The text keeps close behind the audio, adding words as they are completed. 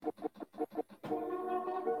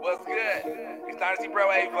Dynasty Bro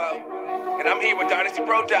Avo. And I'm here with Dynasty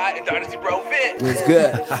Bro Dot and Dynasty Bro Fit. What's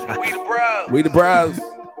good? We the bros. We the bros.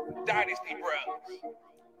 Dynasty Bros.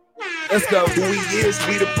 Let's go. Who we is,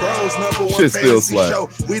 we the pros, number one Shit still fantasy slap. show.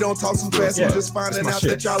 We don't talk too fast, we just finding out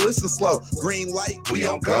that y'all listen slow. Green light, we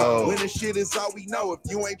don't go. Winning shit is all we know. If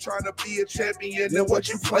you ain't trying to be a champion, then what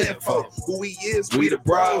you playing for? Who we is, we the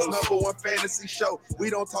bros, number one fantasy show. We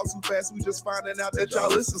don't talk too fast, we just finding out that y'all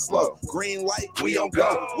listen slow. Green light, we don't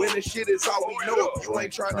go. Winning shit is all we know. If you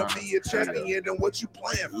ain't trying to be a champion, then what you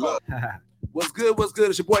playing for? What's good? What's good?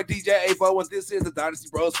 It's your boy DJ Avo, and this is the Dynasty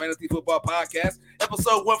Bros Fantasy Football Podcast,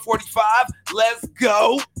 episode 145. Let's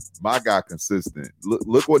go. My guy consistent.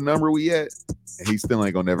 Look what number we at. And he still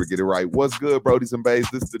ain't gonna never get it right. What's good, Brodies and Bays?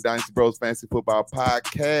 This is the Dynasty Bros Fantasy Football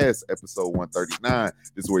Podcast, episode 139.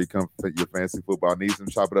 This is where you come for your fantasy football needs and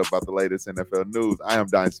chop it up about the latest NFL news. I am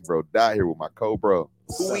Dynasty Bro Dot here with my co-bro.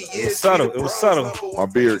 Who we It was is, subtle. we the It was bros, subtle. number one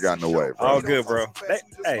My beard got in the fantasy way, show. bro. All good, bro.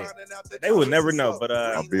 They would never know, but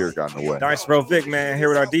My beard got in the way. Dynasty Bro Vic, man, here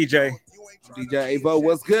with our DJ. DJ Avo,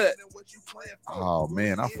 what's good? Oh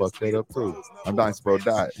man, I fucked that up too. I'm Dynasty Bro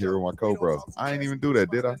Dot here with my co-bro. I ain't even do that,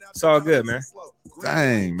 did I? It's all good, man.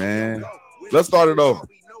 Dang, man. Let's start it over.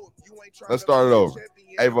 Let's start it over.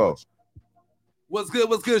 Avo. What's good?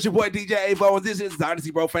 What's good? It's your boy DJ Avo, and this is the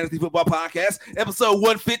Dynasty Bro Fantasy Football Podcast, episode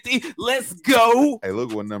 150. Let's go. Hey,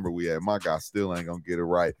 look what number we at. My guy still ain't gonna get it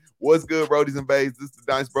right. What's good, Brodies and Bays? This is the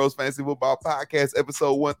Dynasty Bros Fantasy Football Podcast,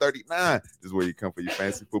 episode 139. This is where you come for your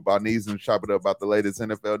fantasy football needs and chop it up about the latest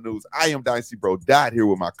NFL news. I am Dynasty Bro Dot here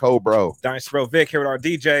with my co-bro. Dynasty Bro Vic here with our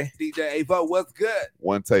DJ. DJ Avo, what's good?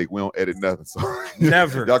 One take. We don't edit nothing. So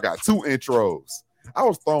Never. Y'all got two intros. I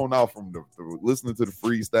was thrown off from the listening to the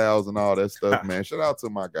freestyles and all that stuff, man. Shout out to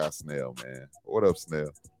my guy Snell, man. What up,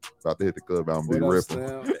 Snell? About to hit the club. I'm gonna be ripping.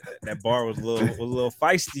 That bar was a little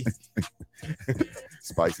feisty,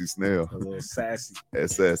 Spicy Snell. a little sassy.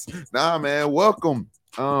 SS. Nah, man, welcome.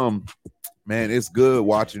 Man, it's good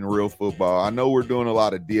watching real football. I know we're doing a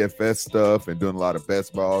lot of DFS stuff and doing a lot of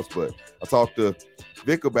best balls, but I talked to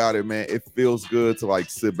Vic about it, man. It feels good to like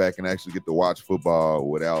sit back and actually get to watch football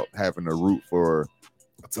without having to root for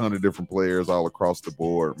a ton of different players all across the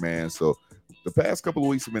board, man. So the past couple of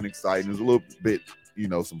weeks have been exciting. There's a little bit,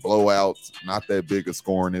 some blowouts, not that big a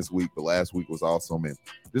scoring this week, but last week was awesome, and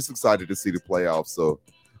just excited to see the playoffs. So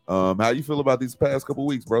how you feel about these past couple of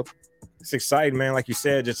weeks, bro? It's exciting, man. Like you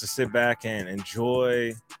said, just to sit back and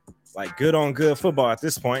enjoy like good on good football at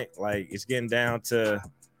this point. Like it's getting down to,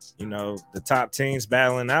 the top teams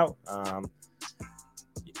battling out.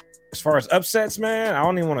 As far as upsets, man, I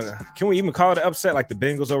don't even want to. Can we even call it an upset? Like the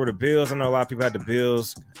Bengals over the Bills. I know a lot of people had the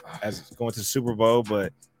Bills as going to the Super Bowl,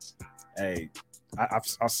 but hey,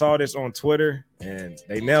 I saw this on Twitter and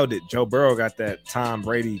they nailed it. Joe Burrow got that Tom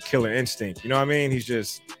Brady killer instinct. You know what I mean? He's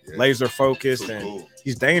just laser focused and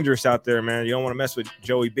he's dangerous out there, man. You don't want to mess with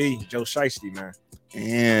Joey B, Joe Shiesty, man.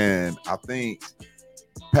 And I think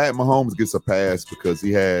Pat Mahomes gets a pass because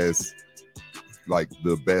he has like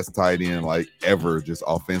the best tight end like ever just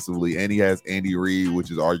offensively, and he has Andy Reid,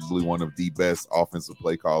 which is arguably one of the best offensive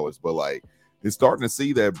play callers. But like it's starting to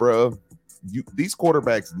see that, bro. These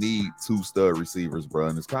quarterbacks need two stud receivers, bro,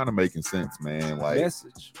 and it's kind of making sense, man. Like,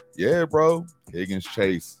 yeah, bro. Higgins,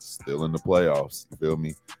 Chase still in the playoffs. You feel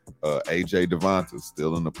me? AJ Devonta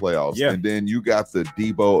still in the playoffs, and then you got the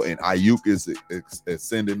Debo and Ayuk is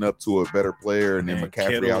ascending up to a better player, and then McCaffrey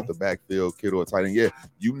Kittle out the backfield, Kittle a tight end. Yeah,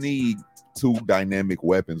 you need two dynamic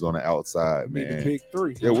weapons on the outside, man. Pick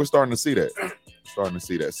three. Yeah, we're starting to see that.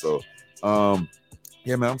 So,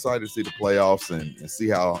 yeah, man, I'm excited to see the playoffs and see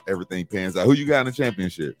how everything pans out. Who you got in the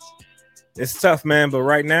championship? It's tough, man, but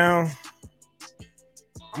right now,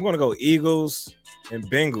 I'm going to go Eagles and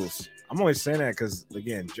Bengals. I'm only saying that because,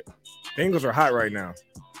 again, Bengals are hot right now,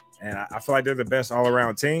 and I feel like they're the best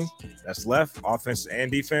all-around team that's left, offense and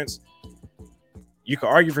defense. You could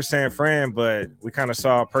argue for San Fran, but we kind of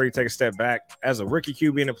saw Purdy take a step back as a rookie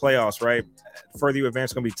QB in the playoffs, right? Further you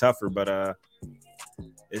advance, going to be tougher, but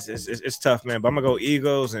it's tough, man. But I'm going to go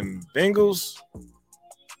Eagles and Bengals.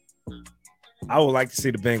 I would like to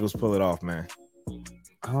see the Bengals pull it off, man.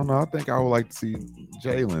 I don't know. I think I would like to see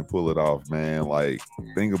Jalen pull it off, man. Like,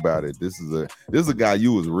 think about it. This is a guy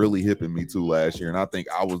you was really hipping me to last year, and I think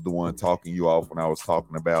I was the one talking you off when I was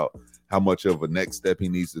talking about how much of a next step he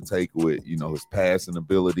needs to take with, his passing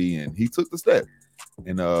ability, and he took the step.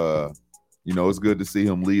 And it's good to see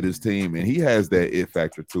him lead his team, and he has that it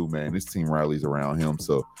factor too, man. This team rallies around him,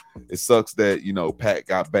 so it sucks that Pat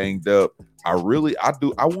got banged up. I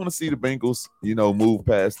want to see the Bengals, move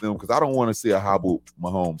past them because I don't want to see a hobbled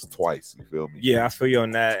Mahomes twice. You feel me? Yeah, I feel you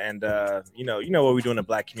on that. And you know what we do in the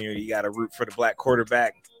black community. You got to root for the black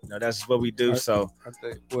quarterback. No, that's what we do. So I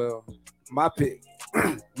think, well, my pick,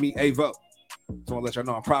 me Avo. So I'll let y'all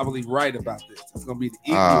know I'm probably right about this. It's gonna be the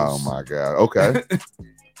Eagles. Oh my God. Okay.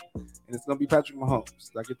 And it's gonna be Patrick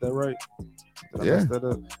Mahomes. Did I get that right? Did I Yeah. mess that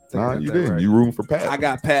up? I think I Nah, got you that didn't. right. You rooting for Pat. I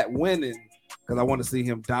got Pat winning because I want to see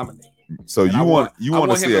him dominate. So And you I want I to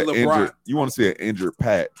want see him an and LeBron. injured injured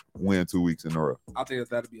Pat win 2 weeks in a row. I think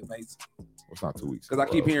that'd be amazing. Well, it's not 2 weeks. Because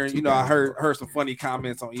I keep hearing, Two I games in a row. heard some funny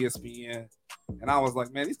comments on ESPN, and I was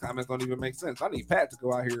like, man, these comments don't even make sense. I need Pat to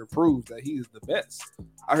go out here and prove that he's the best.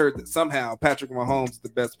 I heard that somehow Patrick Mahomes is the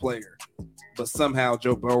best player, but somehow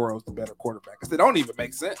Joe Burrow is the better quarterback. Because it don't even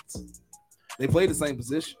make sense. They play the same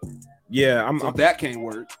position. yeah, So that can't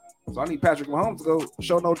work. So I need Patrick Mahomes to go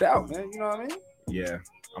show no doubt, man. You know what I mean? yeah.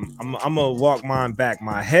 I'm gonna walk mine back.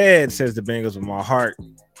 My head says the Bengals, with my heart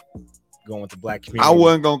going with the black community. I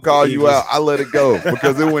wasn't gonna call you Eagles. out. I let it go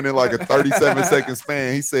because it went in like a 37-second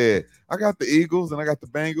span. He said, "I got the Eagles and I got the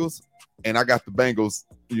Bengals, and I got the Bengals,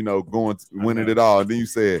 winning it all." And then you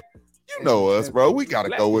said, "You know us, bro. We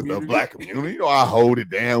gotta go with the black community." I hold it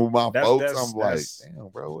down with my folks. I'm like, "Damn,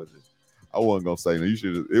 bro, what is it?" I wasn't gonna say no. You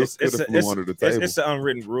should. It could have flew under the table. It's an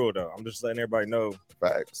unwritten rule, though. I'm just letting everybody know.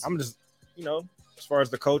 Facts. I'm just, as far as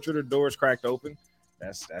the culture, the door's cracked open.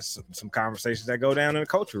 That's some conversations that go down in the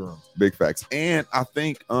culture room. Big facts. And I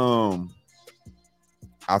think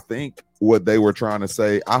what they were trying to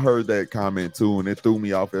say, I heard that comment too, and it threw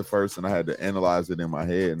me off at first, and I had to analyze it in my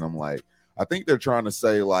head. And I'm like, I think they're trying to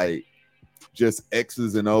say like just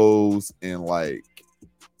X's and O's and like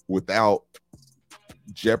without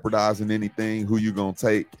jeopardizing anything, who you gonna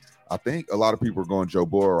take. I think a lot of people are going Joe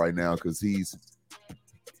Burrow right now because he's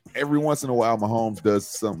every once in a while Mahomes does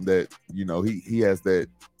something that he has that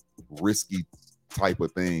risky type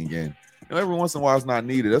of thing, and every once in a while it's not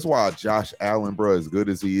needed. That's why Josh Allen, bro, as good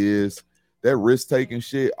as he is, that risk-taking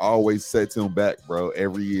shit always sets him back, bro.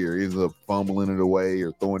 Every year he ends up fumbling it away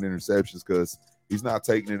or throwing interceptions because he's not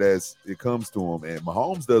taking it as it comes to him. And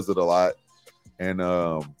Mahomes does it a lot, and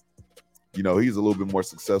he's a little bit more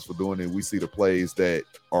successful doing it. We see the plays that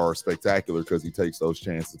are spectacular because he takes those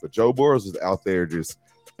chances. But Joe Burrow is out there just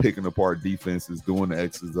picking apart defenses, doing the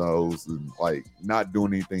X's and O's, and like not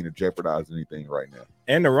doing anything to jeopardize anything right now.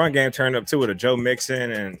 And the run game turned up too with a Joe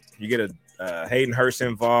Mixon, and you get a Hayden Hurst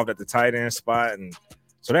involved at the tight end spot, and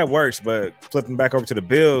so that works. But flipping back over to the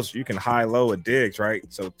Bills, you can high-low a Diggs, right?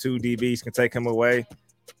 So 2 DBs can take him away.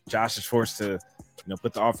 Josh is forced to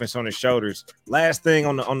put the offense on his shoulders. Last thing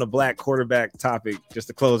on the black quarterback topic, just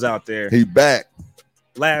to close out there. He back.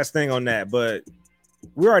 Last thing on that, but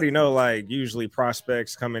we already know, like, usually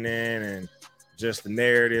prospects coming in and just the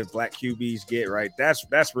narrative black QBs get, right? That's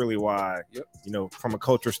really why, from a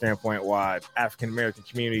culture standpoint, why African-American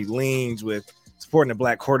community leans with supporting the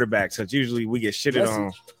black quarterbacks. So usually we get shitted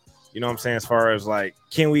on, you know what I'm saying, as far as, like,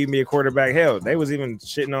 can we be a quarterback? Hell, they was even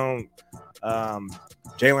shitting on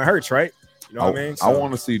Jalen Hurts, right? You know what I mean? I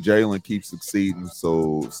want to see Jalen keep succeeding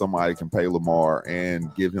so somebody can pay Lamar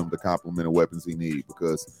and give him the complement of weapons he needs,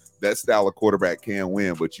 because that style of quarterback can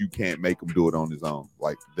win, but you can't make him do it on his own.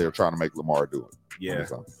 Like they're trying to make Lamar do it. Yeah.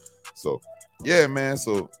 So, yeah, man.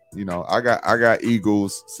 So, I got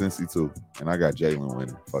Eagles, Cincy too, and I got Jalen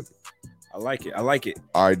winning. Fuck it. I like it.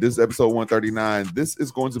 All right, this is episode 139. This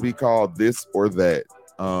is going to be called This or That.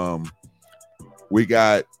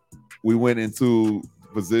 We went into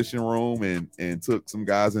position room and took some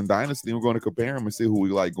guys in Dynasty. We're going to compare them and see who we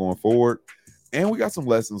like going forward. And we got some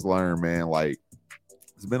lessons learned, man. Like,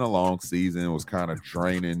 it's been a long season. It was kind of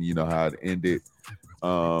draining, how it ended.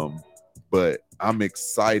 But I'm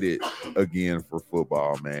excited again for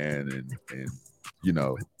football, man. And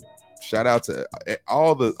shout out to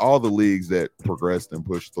all the leagues that progressed and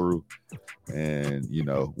pushed through. And,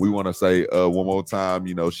 we want to say one more time,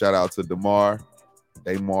 shout out to Damar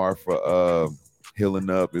for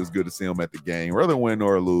healing up. It was good to see him at the game. Whether win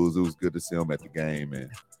or lose, it was good to see him at the game.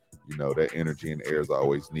 And, that energy in the air is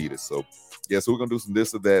always needed. So, we're going to do some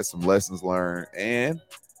this or that, some lessons learned. And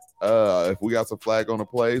if we got some flag on the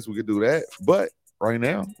plays, we could do that. But right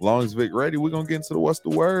now, long as Vic ready, we're going to get into the what's the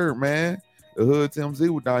word, man. The Hood TMZ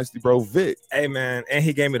with Dynasty Bro Vic. Hey, man. And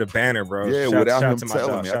he gave me the banner, bro. Yeah, without him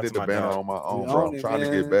telling me. I did the banner on my own, bro. I'm trying to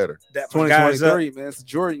get better. 2023, man. It's a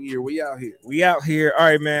Jordan year. We out here. All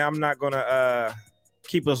right, man. I'm not going to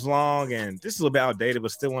keep us long. And this is a little bit outdated,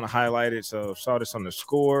 but still want to highlight it. So saw this on the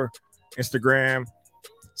Score Instagram.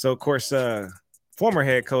 So, of course, former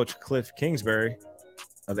head coach Cliff Kingsbury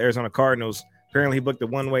of the Arizona Cardinals, apparently he booked a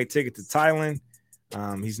one-way ticket to Thailand.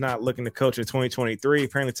 He's not looking to coach in 2023.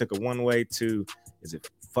 Apparently took a one-way to, is it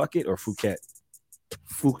Phuket or Phuket?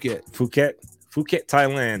 Phuket,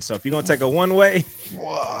 Thailand. So if you're going to take a one-way.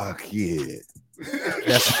 Fuck yeah.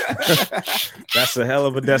 That's a hell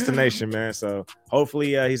of a destination, man. So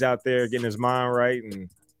hopefully he's out there getting his mind right and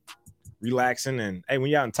relaxing. And hey, when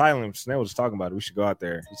you're out in Thailand, Snell was just talking about it. We should go out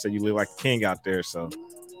there. He said you live like a king out there. So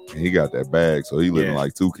he got that bag, so he living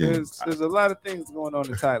like two kings. There's a lot of things going on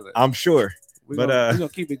in Thailand. I'm sure. We're gonna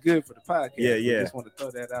keep it good for the podcast. Yeah. We just want to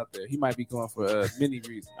throw that out there. He might be going for many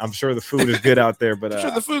reasons. I'm sure the food is good out there, but I'm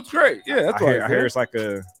sure the food's great. Yeah, that's I hear it's like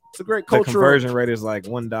it's a great the cultural conversion rate is like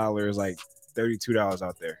 $1 is like $32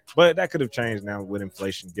 out there, but that could have changed now with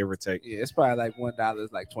inflation, give or take. Yeah, it's probably like $1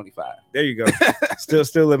 is like 25. There you go.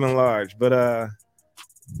 still living large, but all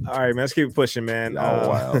right, man. Let's keep it pushing, man. Y'all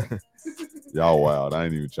wild. Y'all wild. I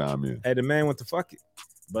ain't even chime in. Hey, the man went to fuck it,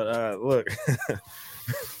 but look.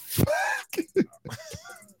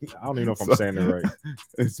 I don't even know if I'm saying it right.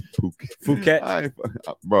 It's Phuket.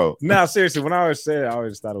 Bro. No, seriously, when I always said it, I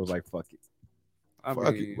always thought it was like fuck it. I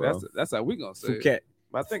mean, that's how we gonna say Phuket. it.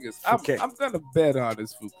 But I think it's Phuket. I'm gonna bet on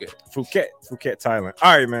this Phuket, Thailand.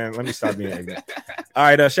 All right, man. Let me stop being ignorant. All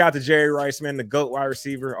right, shout out to Jerry Rice, man, the GOAT wide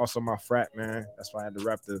receiver, also my frat, man. That's why I had to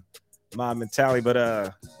rep the mob mentality. But I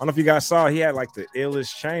don't know if you guys saw, he had like the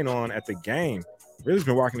illest chain on at the game. Really's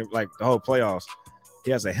been walking like the whole playoffs.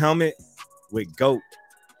 He has a helmet with GOAT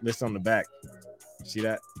list on the back. See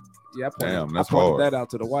that? Yeah, I pointed that out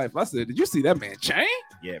to the wife. I said, "Did you see that man chain?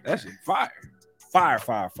 Yeah, that shit fire. Fire.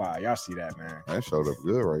 Y'all see that, man? That showed up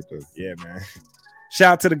good right there. Yeah, man.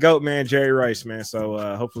 Shout out to the GOAT, man, Jerry Rice, man. So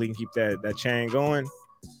hopefully he can keep that chain going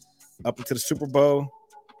up into the Super Bowl.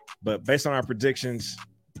 But based on our predictions,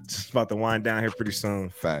 it's about to wind down here pretty soon.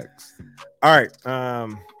 Facts. All right.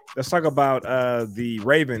 Let's talk about the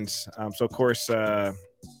Ravens. So of course, their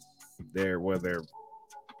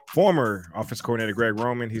former offensive coordinator Greg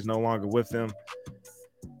Roman, he's no longer with them.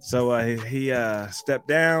 So he stepped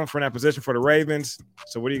down from that position for the Ravens.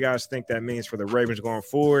 So what do you guys think that means for the Ravens going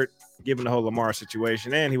forward, given the whole Lamar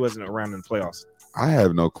situation, and he wasn't around in the playoffs? I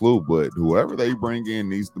have no clue, but whoever they bring in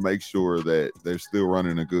needs to make sure that they're still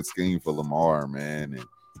running a good scheme for Lamar, man,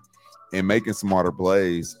 and making smarter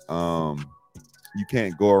plays. You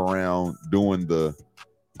can't go around doing the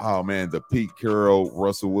Pete Carroll,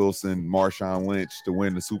 Russell Wilson, Marshawn Lynch to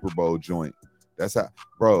win the Super Bowl joint. That's how,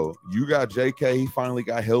 bro. You got JK. He finally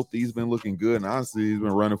got healthy. He's been looking good. And honestly, he's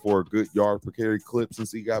been running for a good yard per carry clip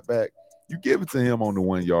since he got back. You give it to him on the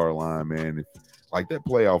 1 yard line, man. Like that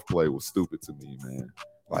playoff play was stupid to me, man.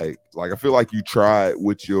 Like I feel like you tried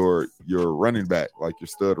with your running back, like your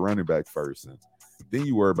stud running back first, and then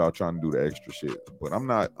you worry about trying to do the extra shit. But I'm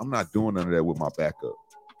not doing none of that with my backup.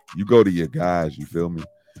 You go to your guys, you feel me?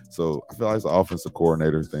 So I feel like it's an offensive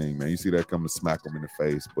coordinator thing, man. You see that coming to smack them in the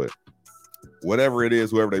face, but whatever it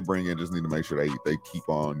is, whoever they bring in, just need to make sure they keep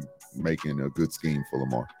on making a good scheme for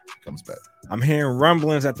Lamar. Comes back. I'm hearing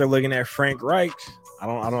rumblings that they're looking at Frank Reich. I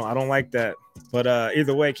don't like that. But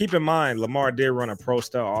either way, keep in mind Lamar did run a pro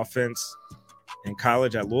style offense in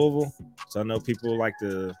college at Louisville. So I know people like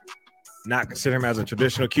to not consider him as a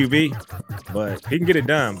traditional QB, but he can get it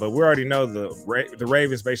done. But we already know the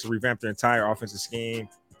Ravens basically revamped their entire offensive scheme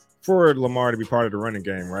for Lamar to be part of the running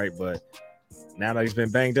game, right? But now that he's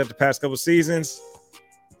been banged up the past couple seasons,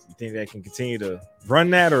 you think they can continue to run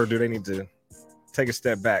that, or do they need to take a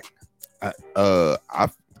step back? I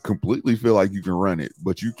completely feel like you can run it,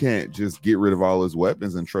 but you can't just get rid of all his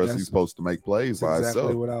weapons and trust he's supposed to make plays by exactly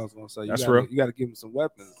himself. What I was going to say. That's real. You got to give him some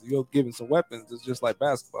weapons. You give him some weapons. It's just like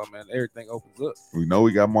basketball, man. Everything opens up. We know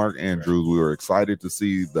we got Mark Andrews. We were excited to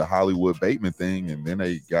see the Hollywood Bateman thing, and then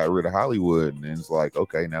they got rid of Hollywood, and then it's like,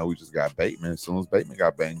 okay, now we just got Bateman. As soon as Bateman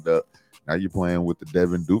got banged up, now you're playing with the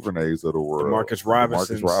Devin Duvernays of the world. Marcus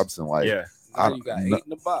Robinson. Like, yeah. You got 8 in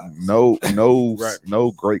the box. No, right.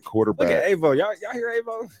 No great quarterback. Look at Avo. Y'all hear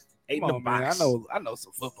Avo? 8 in the box. Man, I know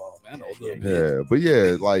some football, man. I know a little bit. Yeah, but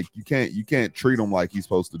yeah, like you can't treat him like he's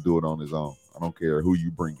supposed to do it on his own. I don't care who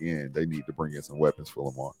you bring in; they need to bring in some weapons for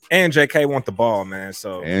Lamar. And JK want the ball, man.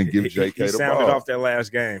 So give JK he the sounded ball off that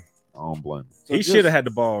last game. I don't blame him. So he should have had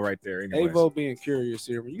the ball right there. Anyways. Avo being curious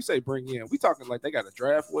here. When you say bring in, we talking like they got a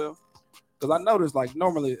draft well? Because I noticed like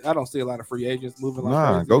normally I don't see a lot of free agents moving.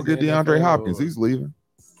 Like go get DeAndre Hopkins. He's leaving.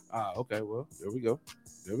 Okay. Well, there we go.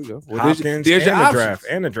 Well, Hopkins there's your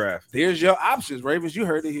and the draft. There's your options, Ravens. You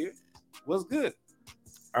heard it here. What's good?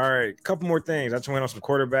 All right, a couple more things. I just went on some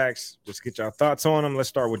quarterbacks. Just get y'all thoughts on them. Let's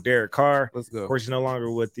start with Derek Carr. Let's go. Of course, he's no longer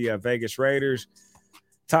with the Vegas Raiders.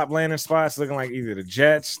 Top landing spots looking like either the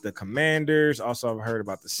Jets, the Commanders. Also, I've heard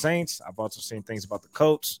about the Saints. I've also seen things about the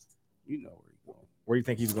Colts. You know where he's going. Where do you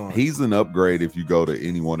think he's going? He's an upgrade if you go to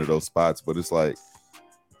any one of those spots, but it's like,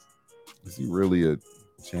 is he really a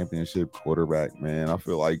championship quarterback, man? I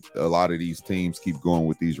feel like a lot of these teams keep going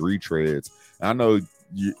with these retreads. I know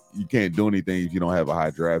you can't do anything if you don't have a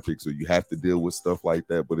high draft pick, so you have to deal with stuff like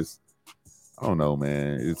that. But I don't know,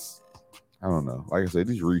 man. I don't know. Like I said,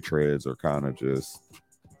 these retreads are kind of just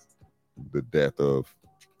the death of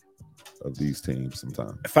these teams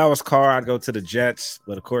sometimes. If I was Carr, I'd go to the Jets.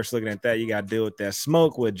 But of course, looking at that, you got to deal with that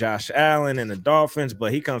smoke with Josh Allen and the Dolphins.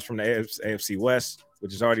 But he comes from the AFC West,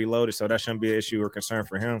 which is already loaded, so that shouldn't be an issue or concern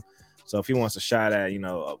for him. So if he wants a shot at,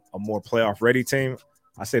 a more playoff ready team,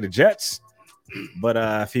 I say the Jets. But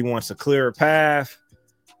if he wants a clearer path,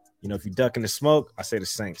 if you duck in the smoke, I say the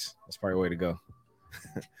Saints. That's probably the way to go.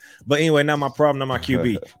 But anyway, not my problem, not my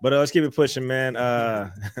QB. But let's keep it pushing, man.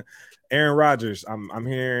 Aaron Rodgers, I'm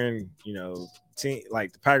hearing, team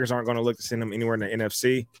like the Packers aren't going to look to send him anywhere in the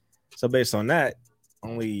NFC. So based on that,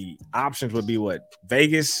 only options would be what?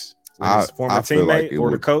 Vegas, his former teammate,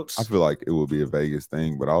 or the Colts. I feel like it would be a Vegas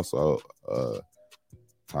thing, but also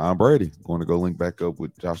Tom Brady going to go link back up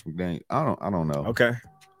with Josh McDaniels. I don't know. Okay.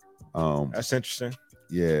 That's interesting.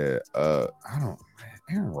 Yeah. Aaron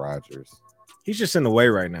Rodgers. He's just in the way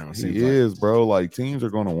right now. He is, bro. Like, teams are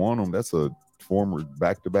going to want him. That's a former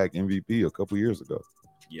back-to-back MVP a couple years ago.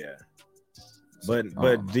 Yeah. But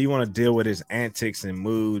do you want to deal with his antics and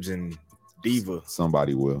moods and diva?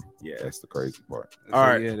 Somebody will. Yeah. That's the crazy part. All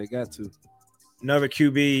right. Yeah, they got to. Another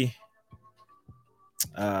QB.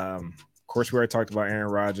 Of course, we already talked about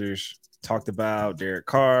Aaron Rodgers. Talked about Derek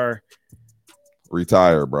Carr.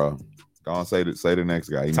 Retire, bro. Go on, say the next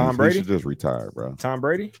guy. Tom Brady? He should just retire, bro. Tom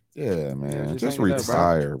Brady? Yeah, man. Yeah, just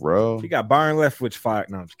retire, bro. He got Byron Leftwich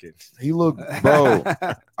fired. No, I'm just kidding. He looked, bro.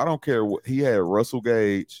 I don't care what he had. Russell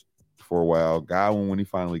Gage for a while. Godwin when he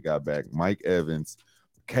finally got back. Mike Evans.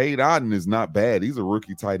 Cade Otton is not bad. He's a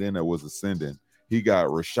rookie tight end that was ascending. He got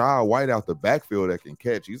Rachaad White out the backfield that can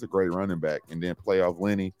catch. He's a great running back. And then playoff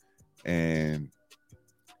Lenny. And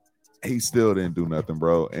he still didn't do nothing,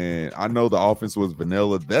 bro. And I know the offense was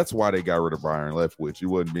vanilla. That's why they got rid of Byron Leftwich. He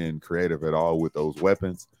wasn't being creative at all with those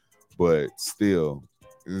weapons. But still,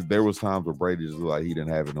 there was times where Brady just looked like he didn't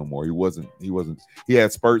have it no more. He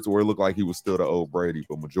had spurts where it looked like he was still the old Brady,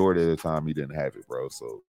 but majority of the time he didn't have it, bro.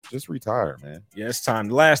 So just retire, man. Yeah, it's time.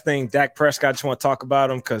 The last thing, Dak Prescott, just want to talk about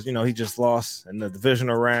him because, he just lost in the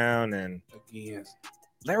divisional round. And Again,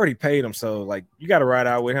 they already paid him. So, you got to ride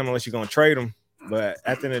out with him unless you're going to trade him. But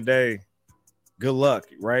at the end of the day, good luck,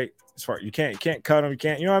 right? As far you can't cut him, you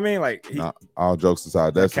can't, you know what I mean? All jokes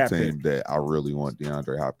aside, that's the captain. team that I really want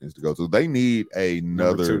DeAndre Hopkins to go to. They need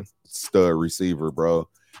another stud receiver, bro.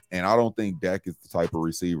 And I don't think Dak is the type of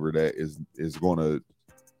receiver that is going to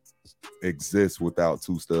exist without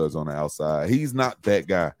two studs on the outside. He's not that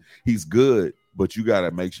guy. He's good, but you got to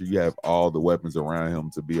make sure you have all the weapons around him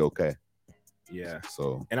to be okay. Yeah.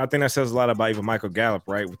 So, and I think that says a lot about even Michael Gallup,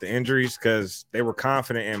 right? With the injuries, because they were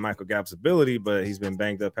confident in Michael Gallup's ability, but he's been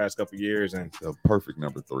banged up past couple of years. And a perfect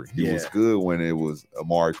number 3. He was good when it was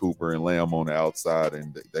Amari Cooper and Lamb on the outside,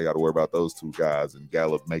 and they got to worry about those two guys and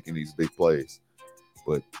Gallup making these big plays.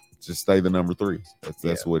 But just stay the number 3.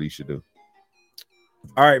 That's what he should do.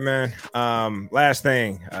 All right, man. Last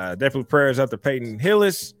thing, definitely prayers up to Peyton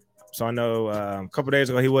Hillis. So I know a couple of days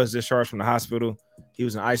ago he was discharged from the hospital. He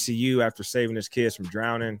was in ICU after saving his kids from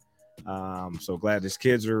drowning. So glad his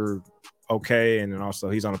kids are okay, and then also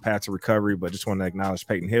he's on a path to recovery. But just want to acknowledge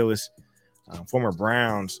Peyton Hillis, former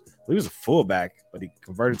Browns. He was a fullback, but he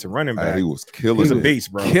converted to running back. He was killing. He was a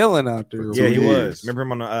beast, bro. Killing out there. Yeah, he was. Remember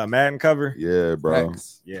him on the Madden cover? Yeah, bro.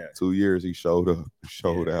 Rex. Yeah. 2 years he showed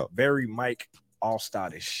out. Very Mike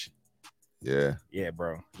Allstott-ish. Yeah. Yeah,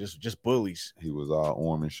 bro. Just bullies. He was all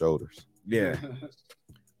arm and shoulders. Yeah.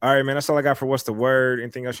 All right, man. That's all I got for What's the Word.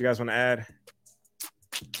 Anything else you guys want to add?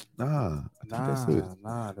 I think that's it.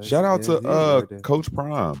 That's Shout out to Coach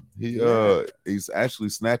Prime. He's actually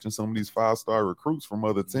snatching some of these 5-star recruits from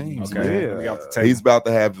other teams. Okay. Yeah. We got the tape. He's about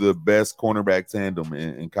to have the best cornerback tandem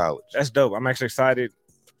in college. That's dope. I'm actually excited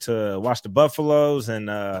to watch the Buffaloes, and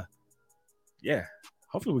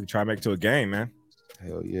hopefully we can try to make it to a game, man.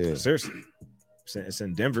 Hell yeah. Seriously. It's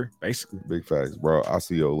in Denver, basically. Big facts, bro. I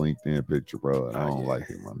see your LinkedIn picture, bro, and I don't like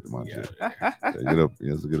it, man.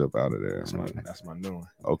 Get up out of there, man. That's my new one.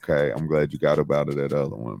 Okay, I'm glad you got up out of that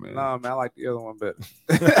other one, man. No, man, I like the other one better.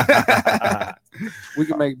 We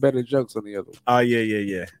can make better jokes on the other one. Oh,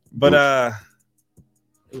 yeah. But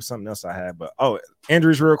it was something else I had. But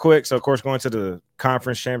injuries real quick. So of course going to the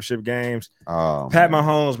conference championship games. Pat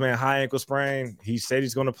Mahomes, man, high ankle sprain. He said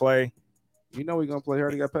he's gonna play. You know he's gonna play. He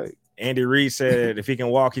already got paid. Andy Reid said if he can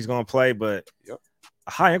walk, he's gonna play. But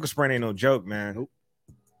a high ankle sprain ain't no joke, man. Nope.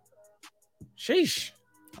 Sheesh.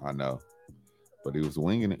 I know, but he was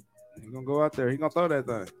winging it. He's gonna go out there. He's gonna throw that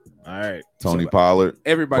thing. All right. Tony Pollard.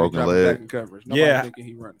 Everybody broken dropping leg. back in coverage. Nobody thinking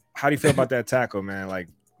he running. how do you feel about that tackle, man? Like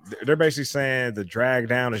they're basically saying the drag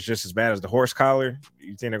down is just as bad as the horse collar.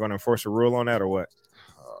 You think they're going to enforce a rule on that or what?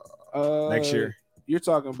 Next year? You're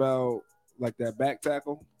talking about like that back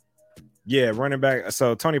tackle? Yeah, running back.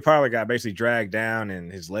 So Tony Pollard got basically dragged down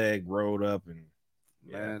and his leg rolled up. And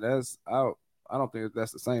man, that's out. I don't think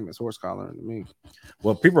that's the same as horse collaring to me.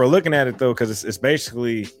 Well, people are looking at it though because it's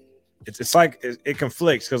basically it's like it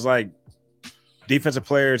conflicts because like defensive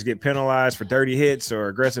players get penalized for dirty hits or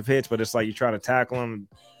aggressive hits, but it's like you try to tackle them.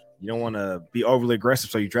 You don't want to be overly aggressive,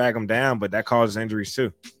 so you drag them down, but that causes injuries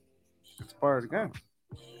too. It's part of the game.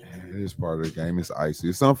 It is part of the game. It's icy.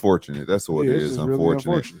 It's unfortunate. That's what it is.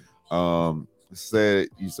 Unfortunate. Really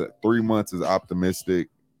you said 3 months is optimistic.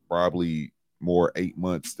 Probably more 8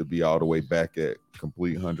 months to be all the way back at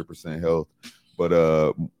complete 100% health. But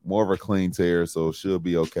more of a clean tear, so she'll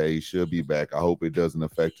be okay. She'll be back. I hope it doesn't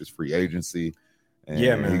affect his free agency. And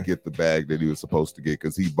man, he get the bag that he was supposed to get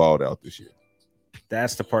because he balled out this year.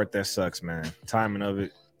 That's the part that sucks, man. Timing of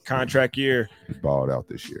it. Contract year. He balled out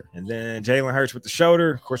this year. And then Jalen Hurts with the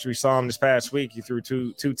shoulder. Of course, we saw him this past week. He threw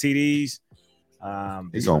two TDs.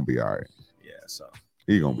 He's going to be all right. Yeah, so.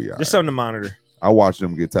 He's going to be all right. Just something to monitor. I watched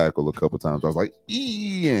him get tackled a couple times. I was like,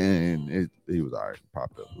 and he was all right.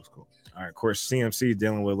 Popped up. It was cool. All right, of course, CMC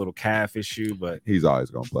dealing with a little calf issue, but he's always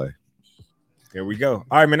going to play. There we go.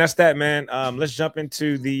 All right, man, that's that, man. Let's jump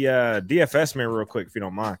into the DFS, man, real quick, if you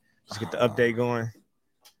don't mind. Just get the update going.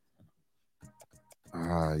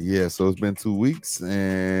 Yeah, so it's been 2 weeks,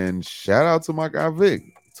 and shout out to my guy Vic.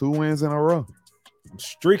 2 wins in a row. I'm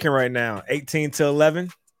streaking right now,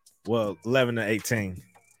 18-11. Well, 11-18.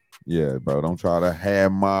 Yeah, bro, don't try to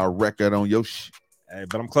have my record on your shit. Hey,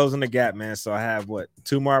 but I'm closing the gap, man. So I have,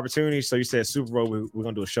 2 more opportunities? So you said Super Bowl, we're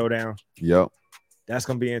going to do a showdown. Yep. That's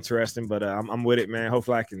going to be interesting, but I'm with it, man.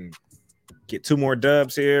 Hopefully I can get 2 more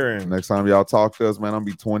dubs here. And next time y'all talk to us, man, I'm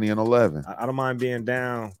going to be 20-11. I don't mind being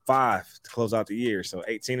down 5 to close out the year. So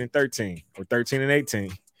 18-13 or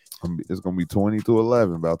 13-18. It's going to be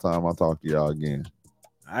 20-11 by the time I talk to y'all again.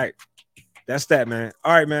 All right. That's that, man.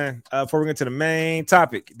 All right, man. Before we get to the main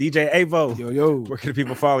topic, DJ Avo. Yo. Where can the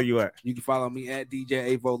people follow you at? You can follow me at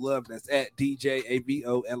DJ Avo Love. That's at DJ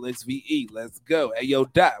AVOLXVE. Let's go. Hey, yo,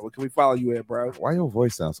 Dot. Where can we follow you at, bro? Why your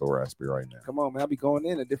voice sounds so raspy right now? Come on, man. I'll be going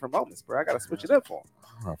in at different moments, bro. I got to switch it up for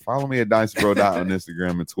him. Follow me at DynastyBro on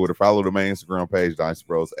Instagram and Twitter. Follow the main Instagram page, Dynasty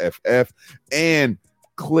Bros FF. And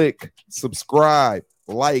click subscribe.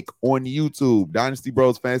 Like on YouTube, Dynasty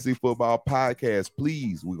Bros Fantasy Football Podcast.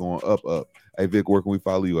 Please, we're going up. Hey, Vic, where can we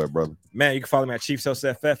follow you at, brother? Man, you can follow me at Chiefs Host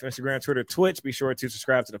FF, Instagram, Twitter, Twitch. Be sure to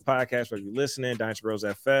subscribe to the podcast whether you're listening. Dynasty Bros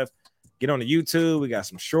FF. Get on the YouTube. We got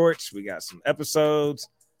some shorts. We got some episodes.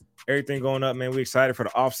 Everything going up, man. We excited for the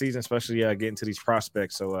offseason, especially getting to these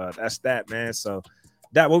prospects. So that's that, man. So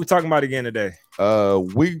that what we talking about again today?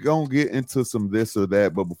 We gonna get into some this or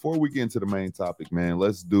that, but before we get into the main topic, man,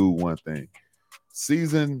 let's do one thing.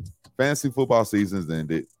 Fantasy football season's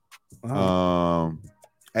ended.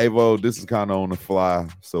 Avo, this is kind of on the fly,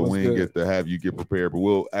 so we didn't get to have you get prepared.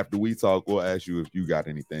 But after we talk, we'll ask you if you got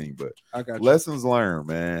anything. But I got lessons learned,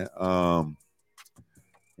 man.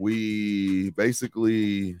 We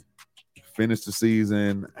basically finished the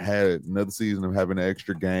season, had another season of having an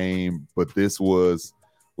extra game, but this was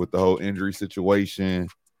with the whole injury situation.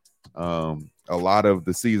 A lot of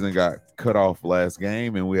the season got cut off last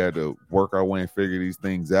game, and we had to work our way and figure these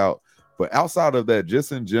things out. But outside of that,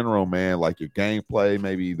 just in general, man, like your gameplay,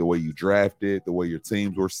 maybe the way you drafted, the way your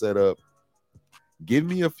teams were set up, give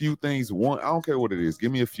me a few things. I don't care what it is.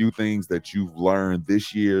 Give me a few things that you've learned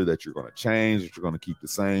this year that you're going to change, that you're going to keep the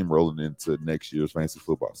same rolling into next year's fantasy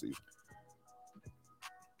football season.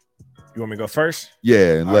 You want me to go first?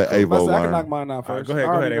 Yeah, and let Avo learn. I can knock mine out first. Go ahead, I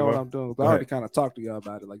already know Avo. what I'm doing. I already kind of talked to y'all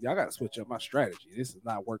about it. Like, y'all got to switch up my strategy. This is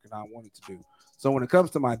not working how I wanted to do. So when it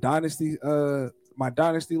comes to my dynasty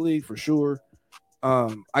league, for sure,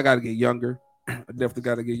 I got to get younger. I definitely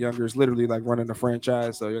got to get younger. It's literally like running a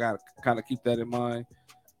franchise, so you got to kind of keep that in mind.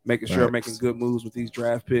 Making sure I'm making good moves with these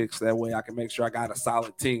draft picks. That way I can make sure I got a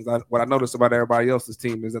solid team. What I noticed about everybody else's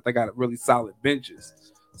team is that they got really solid benches.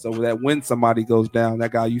 So that when somebody goes down,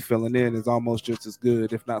 that guy you filling in is almost just as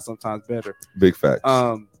good, if not sometimes better. Big facts.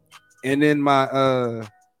 And then my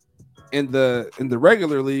in the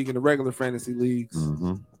regular league, in the regular fantasy leagues,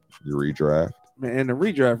 you redraft. Man, in the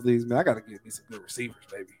redraft leagues, man, I gotta get me some good receivers,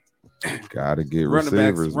 baby. Gotta get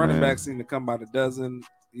receivers. Running backs seem to come by the dozen,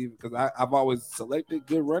 even because I've always selected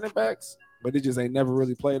good running backs, but it just ain't never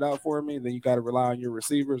really played out for me. Then you got to rely on your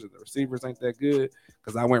receivers, and the receivers ain't that good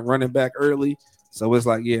because I went running back early. So it's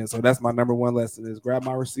like, so that's my number one lesson is grab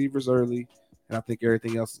my receivers early, and I think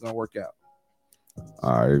everything else is going to work out.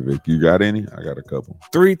 All right, Vic, you got any? I got a couple.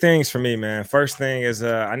 3 things for me, man. First thing is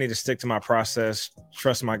I need to stick to my process,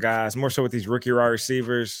 trust my guys, more so with these rookie wide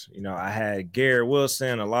receivers. You know, I had Garrett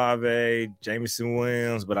Wilson, Olave, Jameson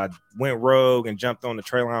Williams, but I went rogue and jumped on the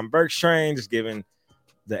Treylon Burks train, just giving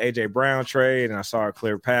the A.J. Brown trade, and I saw a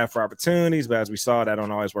clear path for opportunities, but as we saw, that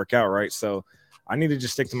don't always work out, right? So I need to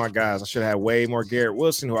just stick to my guys. I should have had way more Garrett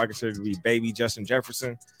Wilson, who I consider to be baby Justin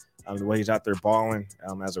Jefferson, the way he's out there balling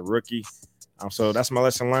as a rookie. So that's my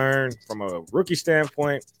lesson learned from a rookie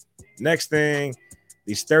standpoint. Next thing,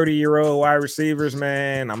 these 30-year-old wide receivers,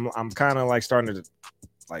 man, I'm kind of like starting to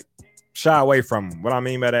like shy away from them. What I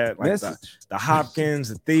mean by that, like the Hopkins,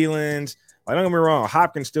 the Thielens. Like, don't get me wrong,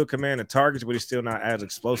 Hopkins still commanding targets, but he's still not as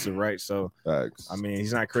explosive, right? So, Thanks. I mean,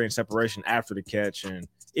 he's not creating separation after the catch, and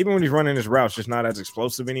even when he's running his routes, just not as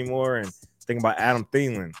explosive anymore. And think about Adam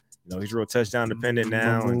Thielen. You know, he's real touchdown dependent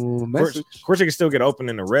now. And of course, he can still get open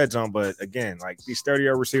in the red zone, but again, like these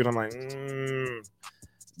 30-year receivers, I'm like,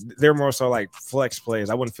 they're more so like flex plays.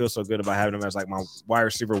 I wouldn't feel so good about having them as like my wide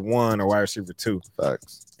receiver 1 or wide receiver 2.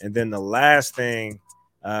 Facts. And then the last thing,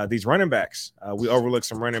 these running backs. We overlooked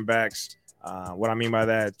some running backs. What I mean by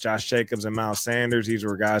that, Josh Jacobs and Miles Sanders, these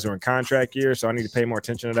were guys who are in contract years, so I need to pay more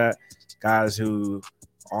attention to that. Guys who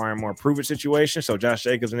are in more proven situations. So Josh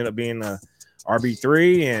Jacobs ended up being a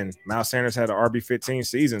RB3, and Miles Sanders had an RB15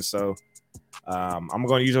 season. So I'm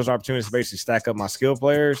going to use those opportunities to basically stack up my skill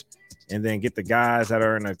players and then get the guys that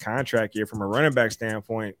are in a contract year from a running back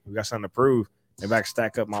standpoint who got something to prove. Maybe I can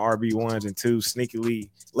stack up my RB1s and 2 sneakily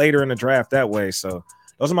later in the draft that way. So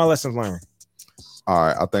those are my lessons learned. All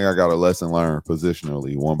right, I think I got a lesson learned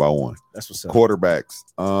positionally, one by one. That's what's up. Quarterbacks.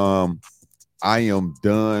 I am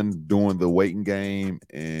done doing the waiting game,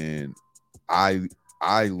 and I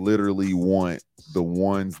literally want the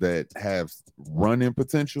ones that have running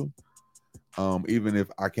potential. Even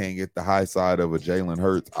if I can't get the high side of a Jalen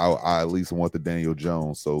Hurts, I at least want the Daniel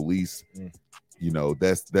Jones. So at least, you know,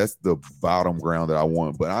 that's the bottom ground that I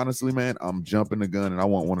want. But honestly, man, I'm jumping the gun, and I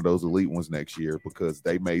want one of those elite ones next year because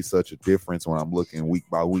they made such a difference when I'm looking week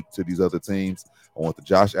by week to these other teams. I want the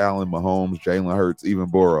Josh Allen, Mahomes, Jalen Hurts, even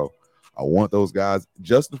Burrow. I want those guys.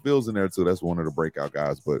 Justin Fields in there too. That's one of the breakout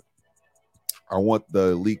guys, but I want the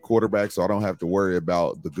elite quarterback so I don't have to worry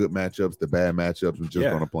about the good matchups, the bad matchups. I'm just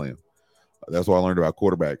going to play them. That's what I learned about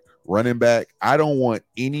quarterback. Running back, I don't want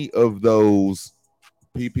any of those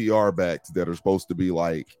PPR backs that are supposed to be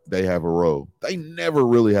like they have a role. They never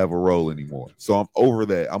really have a role anymore. So I'm over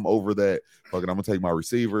that. Fucking, I'm going to take my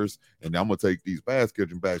receivers, and I'm going to take these pass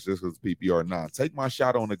catching backs just because PPR. Nah, take my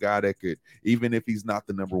shot on a guy that could, even if he's not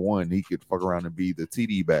the number 1, he could fuck around and be the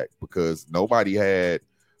TD back because nobody had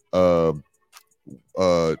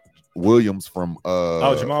Williams from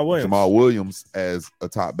Jamal Williams as a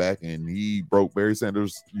top back, and he broke Barry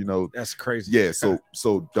Sanders. You know, that's crazy. Yeah, so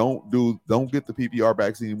don't get the PPR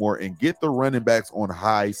backs anymore, and get the running backs on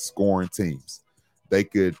high scoring teams.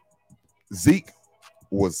 Zeke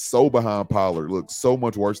was so behind Pollard, looked so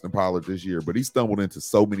much worse than Pollard this year, but he stumbled into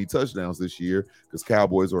so many touchdowns this year because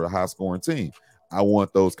Cowboys are a high scoring team. I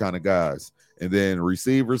want those kind of guys. And then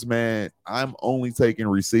receivers, man, I'm only taking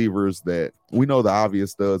receivers that we know the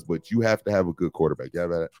obvious does, but you have to have a good quarterback. You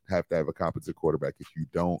have to have a competent quarterback. If you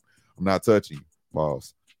don't, I'm not touching you,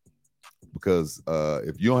 balls. Because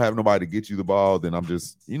if you don't have nobody to get you the ball, then I'm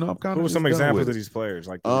just, I'm kind of. Who were some examples of these players?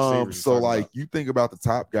 Like the receivers so like you think about the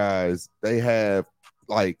top guys, they have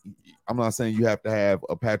like, I'm not saying you have to have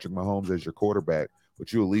a Patrick Mahomes as your quarterback,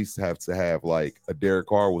 but you at least have to have like a Derek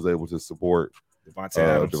Carr was able to support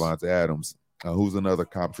Devontae Adams. Who's another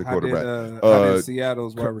competent quarterback? How did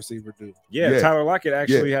Seattle's wide receiver do? Yeah, Tyler Lockett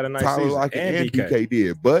actually had a nice Tyler season. Lockett and PK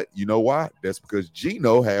did. But you know why? That's because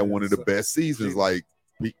Geno had one of the best seasons, like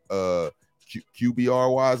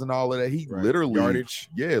QBR wise and all of that. He literally yardage.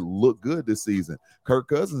 Looked good this season. Kirk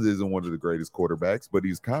Cousins isn't one of the greatest quarterbacks, but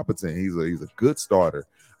he's competent. He's a good starter.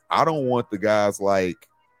 I don't want the guys like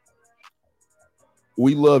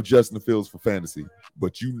we love Justin Fields for fantasy,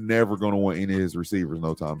 but you never going to want any of his receivers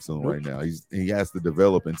no time soon right now. He has to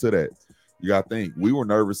develop into that. You got to think. We were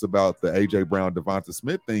nervous about the A.J. Brown, Devonta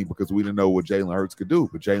Smith thing because we didn't know what Jalen Hurts could do,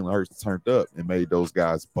 but Jalen Hurts turned up and made those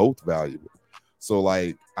guys both valuable. So,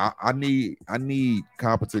 like, I need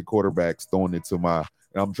competent quarterbacks thrown into my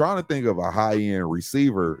 – and I'm trying to think of a high-end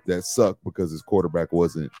receiver that sucked because his quarterback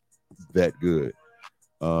wasn't that good.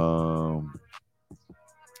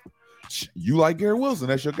 You like Garrett Wilson?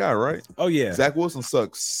 That's your guy, right? Oh yeah. Zach Wilson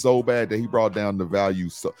sucks so bad that he brought down the value.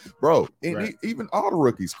 So, bro, and Right. even all the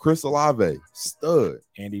rookies, Chris Olave, stud.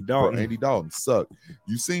 Andy Dalton. Bro, Andy Dalton sucked.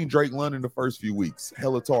 You seen Drake London the first few weeks,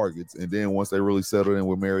 hella targets, and then once they really settled in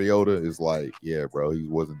with Mariota, it's like, yeah, bro, he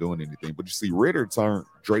wasn't doing anything. But you see Ritter turn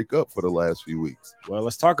Drake up for the last few weeks. Well,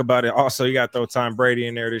 let's talk about it. Also, you got to throw Tom Brady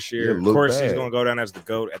in there this year. Yeah, of course, he's bad. going to go down as the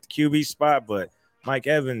GOAT at the QB spot, but Mike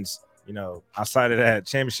Evans, you know, outside of that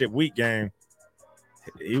championship week game,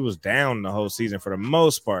 he was down the whole season for the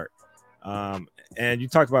most part. And you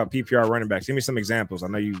talked about PPR running backs. Give me some examples. I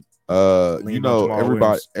know you. You know, Jamal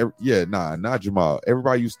everybody, Williams. not Jamal.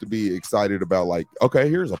 Everybody used to be excited about, like, okay,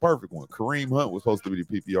 here's a perfect one. Kareem Hunt was supposed to be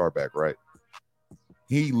the PPR back, right?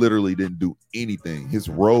 He literally didn't do anything. His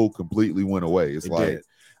role completely went away. It's It like, did.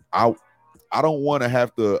 I don't want to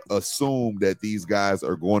have to assume that these guys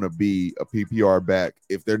are going to be a PPR back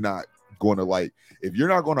if they're not going to, like, if you're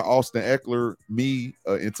not going to Austin Eckler me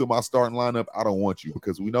into my starting lineup, I don't want you,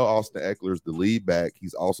 because we know Austin Eckler is the lead back.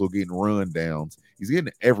 He's also getting run downs. He's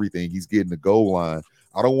getting everything. He's getting the goal line.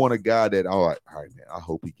 I don't want a guy that, all right, man, I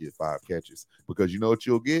hope he get 5 catches, because you know what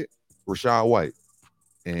you'll get? Rachaad White.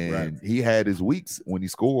 And he had his weeks when he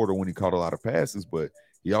scored or when he caught a lot of passes, but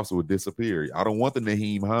he also would disappear. I don't want the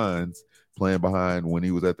Naheem Hines playing behind when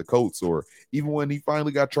he was at the Colts, or even when he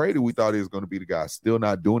finally got traded, we thought he was going to be the guy, still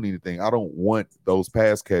not doing anything. I don't want those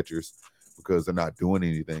pass catchers because they're not doing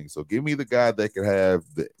anything. So give me the guy that could have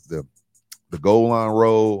the goal line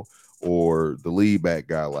role or the lead back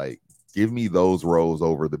guy. Like, give me those roles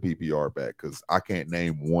over the PPR back, because I can't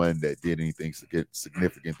name one that did anything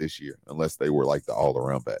significant this year unless they were like the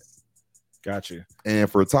all-around back. Gotcha. And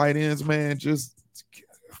for tight ends, man, just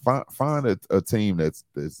find a team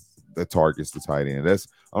that targets the tight end. I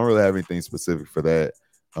don't really have anything specific for that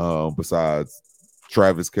besides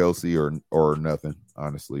Travis Kelce or nothing.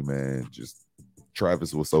 Honestly, man, just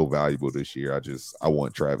Travis was so valuable this year. I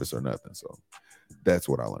want Travis or nothing. So that's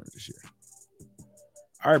what I learned this year.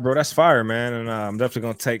 All right, bro, that's fire, man. And I'm definitely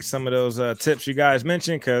going to take some of those tips you guys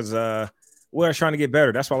mentioned, because we're trying to get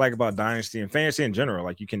better. That's what I like about Dynasty and fantasy in general.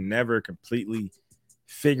 Like, you can never completely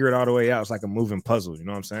figure it all the way out. It's like a moving puzzle. You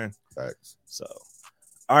know what I'm saying? Thanks. So,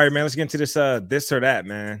 all right, man, let's get into this or that,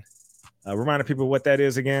 man. Reminding people what that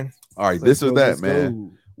is again. All right, this or that,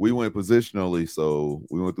 man. We went positionally, so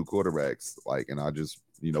we went through quarterbacks. Like, and I just,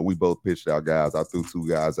 we both pitched out guys. I threw 2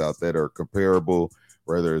 guys out that are comparable,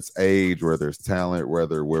 whether it's age, whether it's talent,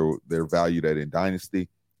 whether where they're valued at in Dynasty.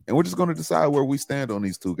 And we're just going to decide where we stand on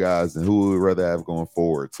these 2 guys and who we'd rather have going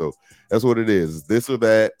forward. So that's what it is, this or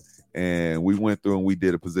that. And we went through and we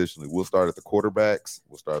did it positionally. We'll start at the quarterbacks,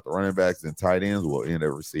 we'll start at the running backs, and tight ends. We'll end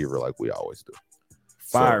at receiver like we always do.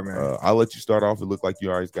 Fire, so, man. I'll let you start off. It looked like you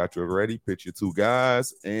already got yours ready. Pitch your 2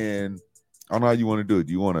 guys, and I don't know how you want to do it.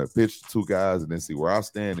 Do you want to pitch 2 guys and then see where I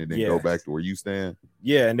stand and then go back to where you stand?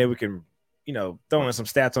 Yeah, and then we can, throw in some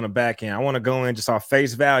stats on the back end. I want to go in just off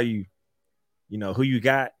face value, who you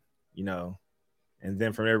got, and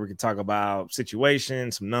then from there we can talk about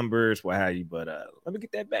situations, some numbers, what have you. But let me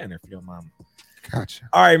get that banner if you don't mind. Gotcha.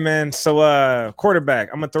 All right, man. So quarterback,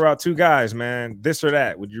 I'm gonna throw out 2 guys, man. This or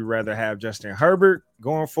that. Would you rather have Justin Herbert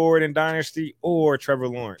going forward in Dynasty or Trevor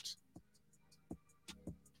Lawrence?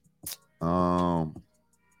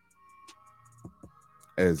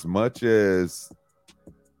 As much as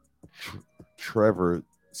Trevor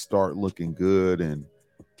start looking good and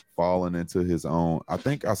falling into his own, I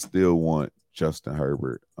think I still want Justin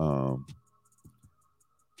Herbert.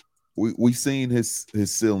 We seen his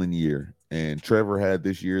ceiling year, and Trevor had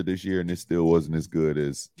this year, and it still wasn't as good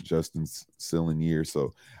as Justin's ceiling year.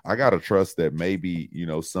 So I gotta trust that maybe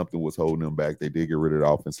something was holding them back. They did get rid of the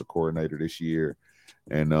offensive coordinator this year,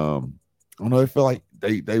 and I don't know. I feel like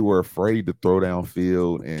they were afraid to throw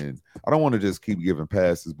downfield, and I don't want to just keep giving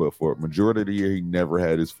passes, but for a majority of the year, he never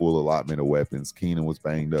had his full allotment of weapons. Keenan was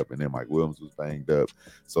banged up, and then Mike Williams was banged up,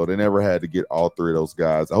 so they never had to get all 3 of those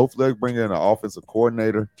guys. Hopefully, they bring in an offensive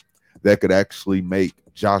coordinator that could actually make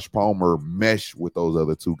Josh Palmer mesh with those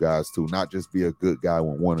other 2 guys too, not just be a good guy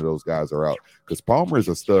when one of those guys are out. Because Palmer is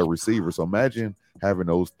a stud receiver, so imagine having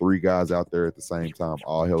those 3 guys out there at the same time,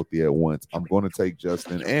 all healthy at once. I'm going to take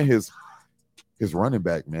Justin and his running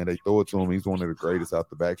back, man. They throw it to him. He's one of the greatest out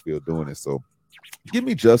the backfield doing it. So give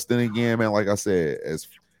me Justin again, man. Like I said, as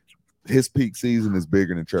his peak season is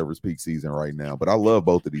bigger than Trevor's peak season right now. But I love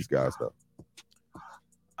both of these guys, though.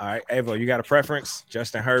 All right, Avo, you got a preference?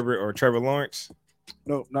 Justin Herbert or Trevor Lawrence?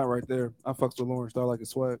 Nope, not right there. I fucks with Lawrence. I like his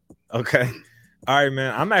swag. Okay. All right,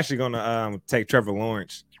 man. I'm actually going to take Trevor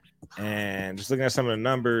Lawrence. And just looking at some of the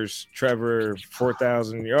numbers, Trevor,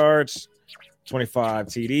 4,000 yards, 25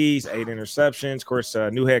 TDs, 8 interceptions. Of course,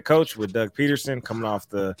 new head coach with Doug Peterson coming off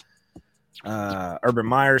the Urban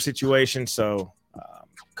Meyer situation. So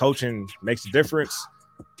coaching makes a difference.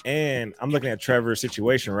 And I'm looking at Trevor's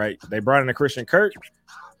situation, right? They brought in a Christian Kirk,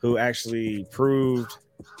 who actually proved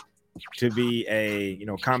to be a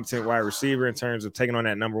competent wide receiver in terms of taking on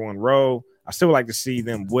that number one role. I still would like to see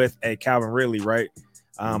them with a Calvin Ridley, right?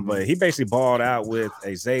 But he basically balled out with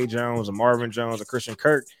a Zay Jones, a Marvin Jones, a Christian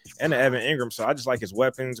Kirk, and an Evan Ingram. So I just like his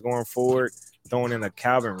weapons going forward, throwing in a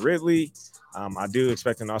Calvin Ridley. I do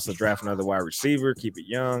expect them to also draft another wide receiver, keep it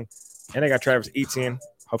young. And they got Travis Etienne.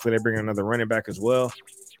 Hopefully they bring another running back as well.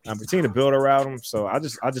 Continue to build around him. So I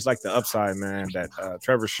just like the upside, man, that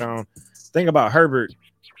Trevor's shown. Think about Herbert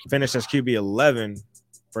finished as QB 11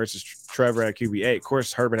 versus Trevor at QB 8. Of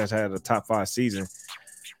course, Herbert has had a top 5 season,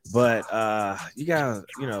 but you got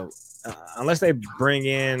unless they bring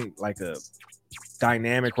in like a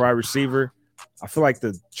dynamic wide receiver, I feel like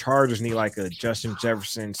the Chargers need like a Justin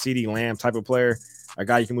Jefferson, CeeDee Lamb type of player, a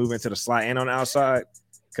guy you can move into the slot and on the outside.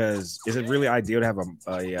 Because is it really ideal to have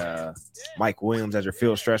a Mike Williams as your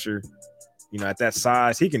field stretcher? At that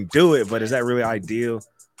size, he can do it, but is that really ideal?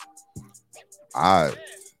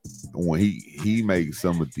 When he makes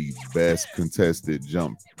some of the best contested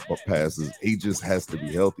jump passes, he just has to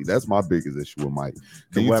be healthy. That's my biggest issue with Mike.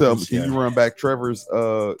 Can you run back Trevor's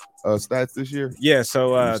stats this year? Yeah,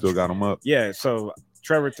 so you still got him up. Yeah, so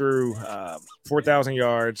Trevor threw 4,000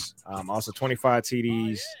 yards, also 25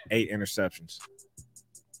 TDs, 8 interceptions.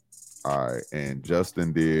 All right, and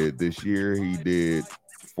Justin did this year. He did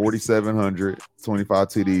 4,700, 25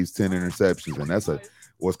 TDs, 10 interceptions, and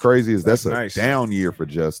what's crazy is that's nice. A down year for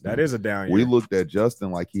Justin. That is a down year. We looked at Justin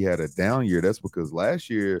like he had a down year. That's because last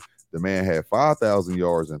year the man had 5,000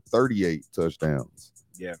 yards and 38 touchdowns.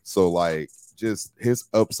 Yeah. So like just his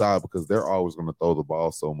upside, because they're always going to throw the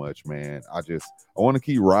ball so much, man. I want to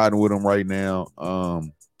keep riding with him right now.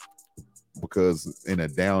 Because in a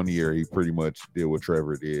down year, he pretty much did what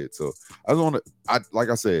Trevor did. So like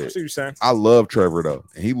I said, I see what you're saying. I love Trevor though,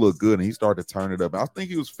 and he looked good, and he started to turn it up. I think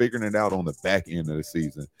he was figuring it out on the back end of the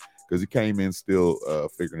season because he came in still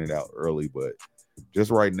figuring it out early. But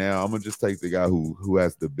just right now, I'm gonna just take the guy who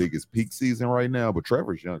has the biggest peak season right now. But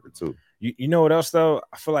Trevor's younger too. You know what else though?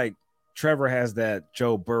 I feel like Trevor has that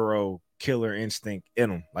Joe Burrow killer instinct in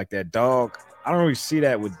him, like that dog. I don't really see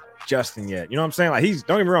that with Justin yet. You know what I'm saying? Like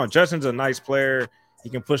don't get me wrong, Justin's a nice player.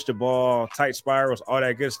 He can push the ball, tight spirals, all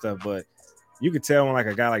that good stuff. But you could tell when like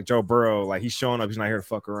a guy like Joe Burrow, like he's showing up, he's not here to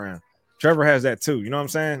fuck around. Trevor has that too. You know what I'm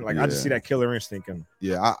saying? Like I just see that killer instinct in him.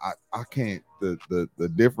 Yeah, I can't.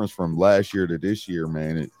 The difference from last year to this year,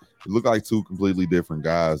 man, it looked like two completely different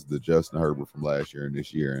guys, the Justin Herbert from last year and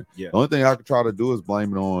this year. And the only thing I could try to do is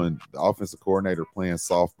blame it on the offensive coordinator playing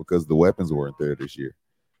soft because the weapons weren't there this year.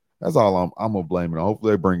 That's all I'm gonna blame it on.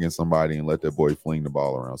 Hopefully they bring in somebody and let that boy fling the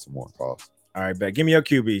ball around some more. Pause. All right, bet. Give me your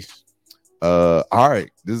QBs. All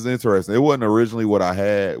right. This is interesting. It wasn't originally what I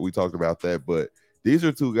had. We talked about that, but these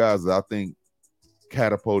are two guys that I think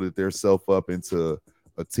catapulted themselves up into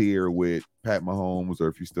a tier with Pat Mahomes, or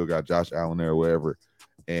if you still got Josh Allen there or whatever,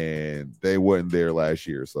 and they wasn't there last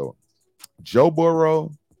year. So Joe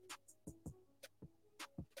Burrow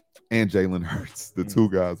and Jalen Hurts, the two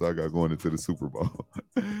guys I got going into the Super Bowl.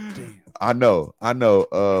 I know.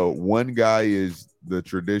 One guy is the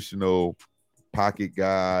traditional pocket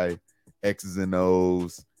guy, X's and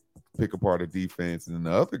O's, pick apart a defense. And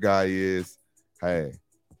the other guy is, hey,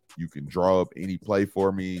 you can draw up any play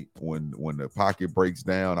for me. When the pocket breaks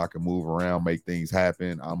down, I can move around, make things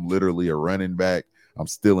happen. I'm literally a running back. I'm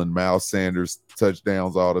stealing Miles Sanders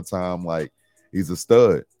touchdowns all the time. Like, he's a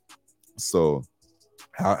stud. So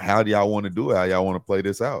how do y'all want to do it? How y'all want to play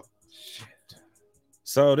this out? Shit.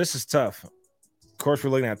 So this is tough. Of course,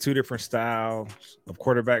 we're looking at two different styles of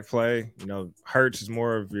quarterback play. Hurts is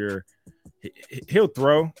more of he'll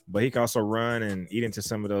throw, but he can also run and eat into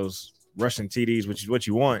some of those rushing TDs, which is what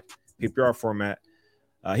you want, PPR format.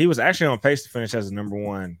 He was actually on pace to finish as the number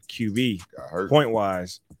one QB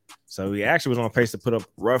point-wise. So he actually was on pace to put up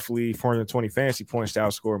roughly 420 fantasy points to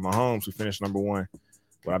outscore Mahomes, who finished number one.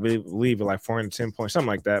 But I believe it like 410 points, something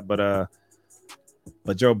like that. But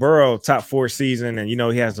Joe Burrow, top 4 season, and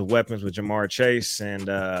he has the weapons with Jamar Chase and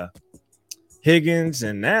Higgins,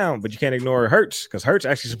 but you can't ignore Hurts, because Hurts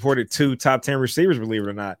actually supported 2 top 10 receivers, believe it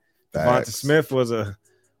or not. Devonta Smith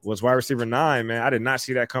was wide receiver 9, man. I did not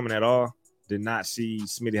see that coming at all. Did not see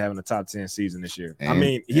Smitty having a top 10 season this year.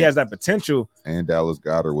 He has that potential. And Dallas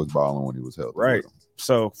Goedert was balling when he was healthy. Right.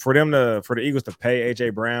 So for the Eagles to pay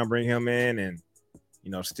AJ Brown, bring him in, and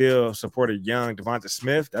still support a young Devonta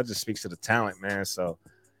Smith, that just speaks to the talent, man. So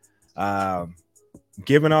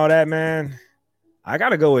given all that, man, I got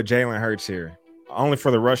to go with Jalen Hurts here, only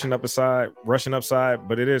for the rushing upside.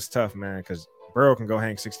 But it is tough, man, because Burrow can go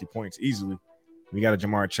hang 60 points easily. We got a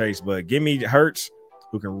Jamar Chase, but give me Hurts,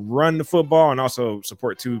 who can run the football and also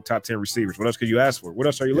support 2 top 10 receivers. What else could you ask for? What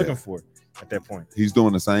else are you looking for at that point? He's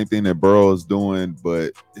doing the same thing that Burrow is doing,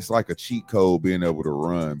 but it's like a cheat code being able to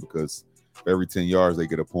run because every 10 yards they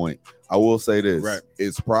get a point. I will say this: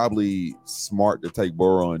 It's probably smart to take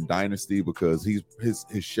Burrow in Dynasty because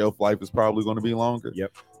his shelf life is probably going to be longer.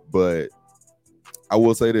 Yep. But I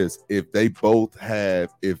will say this: if they both have,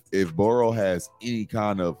 if Burrow has any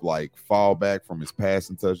kind of like fallback from his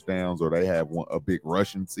passing touchdowns, or they have a big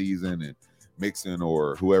rushing season, and Mixon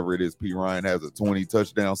or whoever it is, P. Ryan has a 20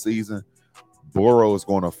 touchdown season, Burrow is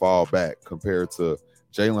going to fall back compared to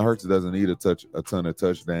Jalen Hurts. Doesn't need a ton of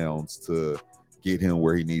touchdowns to get him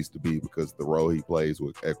where he needs to be because the role he plays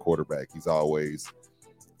with at quarterback, he's always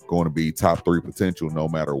going to be top 3 potential no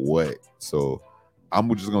matter what. So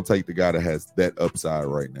I'm just going to take the guy that has that upside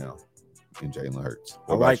right now in Jalen Hurts.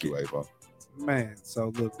 What about you, Avo? Man,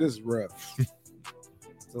 so look, this is rough.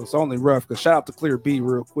 So it's only rough because shout out to Clear B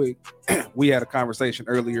real quick. We had a conversation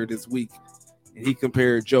earlier this week, and he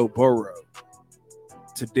compared Joe Burrow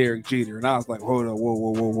to Derek Jeter, and I was like, hold on,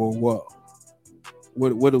 whoa.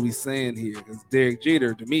 What are we saying here? Because Derek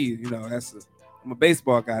Jeter, to me, you know, I'm a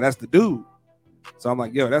baseball guy. That's the dude. So I'm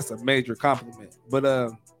like, yo, that's a major compliment.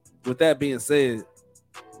 But with that being said,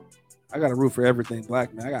 I got to root for everything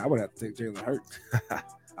black, man. I would have to take Jalen Hurts.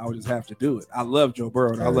 I would just have to do it. I love Joe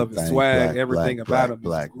Burrow. I love his swag, everything about him.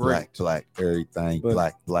 Black, everything.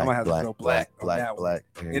 But black.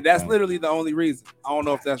 And that's literally the only reason. I don't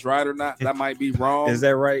know if that's right or not. That might be wrong. Is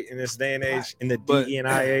that right in this day and age, in the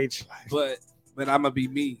DE&I age? But I'm gonna be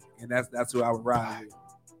me, and that's who I would ride with.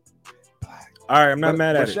 All right, I'm not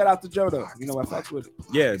mad at it. Shout out to Joe though. You know I fucks with it.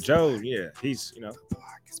 Yeah, Joe. Yeah, he's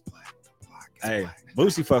Hey,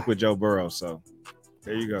 Boosie fuck with Joe Burrow, so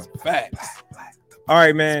there you go. Facts. All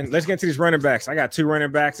right, man. Let's get into these running backs. I got 2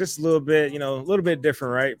 running backs. It's a little bit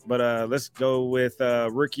different, right? But let's go with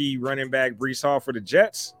rookie running back Breece Hall for the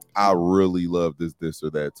Jets. I really love this or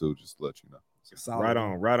that too. Just to let you know.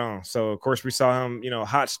 Right on. So, of course, we saw him,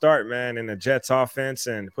 hot start, man, in the Jets offense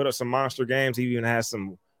and put up some monster games. He even has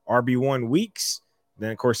some RB1 weeks.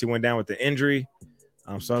 Then, of course, he went down with the injury.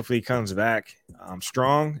 So hopefully he comes back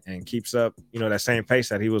strong and keeps up, that same pace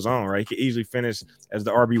that he was on, right? He could easily finish as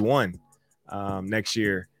the RB1 next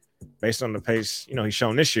year based on the pace, he's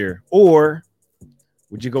shown this year. Or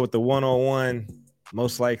would you go with the 101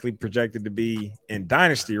 most likely projected to be in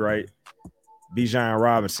Dynasty, right? Bijan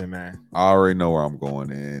Robinson, man. I already know where I'm going,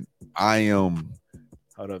 and I am.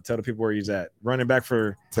 Hold up, tell the people where he's at. Running back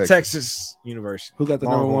for Texas University. Who got the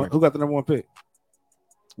number one? Who got the number 1 pick?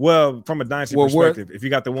 Well, from a dynasty perspective, if you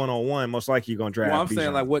got the 101, most likely you're gonna draft. Well, I'm Bijan.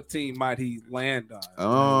 saying like, what team might he land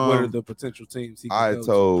on? What are the potential teams? I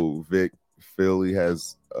told Vic Philly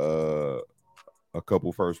has a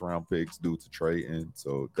couple first-round picks due to trading,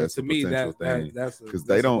 so that's to me potential thing. That's because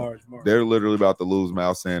they don't. They're literally about to lose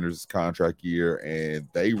Miles Sanders' contract year, and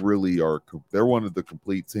they really are. They're one of the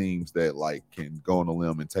complete teams that like can go on a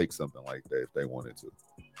limb and take something like that if they wanted to.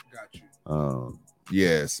 Got you.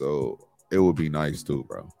 Yeah, so it would be nice too,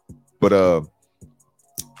 bro. But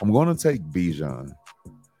I'm gonna take Bijan.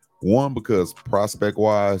 One, because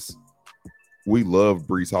prospect-wise, we love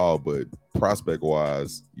Breece Hall, but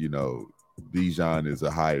prospect-wise, Bijan is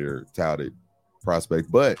a higher touted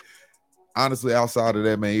prospect. But honestly, outside of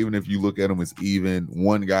that, man, even if you look at him as even,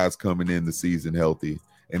 one guy's coming in the season healthy.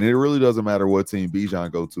 And it really doesn't matter what team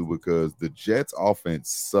Bijan go to because the Jets offense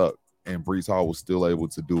sucked and Breece Hall was still able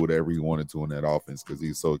to do whatever he wanted to in that offense because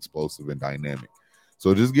he's so explosive and dynamic.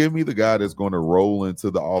 So just give me the guy that's going to roll into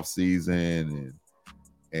the offseason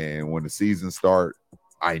and when the season starts,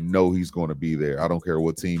 I know he's going to be there. I don't care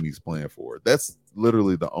what team he's playing for. That's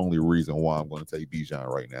literally the only reason why I'm going to take Bijan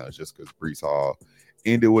right now. It's just because Breece Hall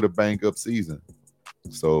ended with a bang-up season.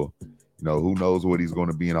 So, who knows what he's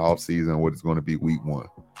going to be in the offseason, what it's going to be week 1.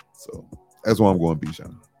 So that's why I'm going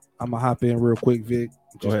Bijan. I'm going to hop in real quick, Vic.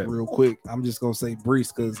 Just real quick. I'm just going to say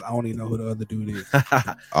Breece because I don't even know who the other dude is.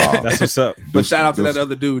 That's what's up. But shout out to that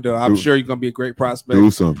other dude, though. I'm sure you're going to be a great prospect.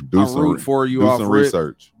 Do some rooting for you off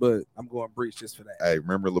research. But I'm going Breece just for that. Hey,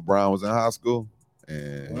 remember LeBron was in high school?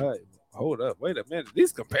 And what? Hold up. Wait a minute.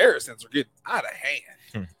 These comparisons are getting out of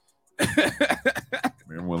hand.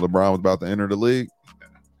 Remember when LeBron was about to enter the league?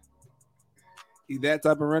 He that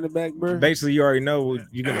type of running back, bro? Basically, you already know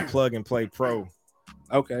you're going to plug and play pro.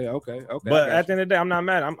 Okay. But at the end of the day, I'm not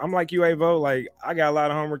mad. I'm like you, Avo. Like, I got a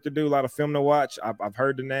lot of homework to do, a lot of film to watch. I've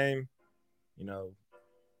heard the name.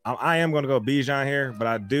 I am going to go Bijan here, but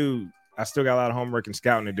I I still got a lot of homework and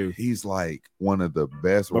scouting to do. He's like one of the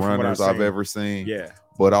best But from what runners I've I've ever seen. Yeah.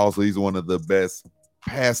 But also he's one of the best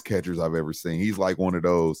pass catchers I've ever seen. He's like one of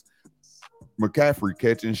those McCaffrey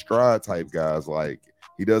catching stride type guys. Like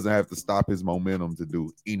he doesn't have to stop his momentum to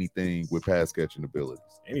do anything with pass catching abilities.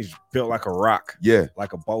 And he's built like a rock. Yeah.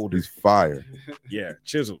 Like a boulder. He's fire. Yeah.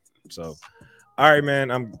 Chiseled. So, all right,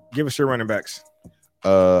 man. Give us your running backs.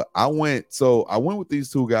 I went with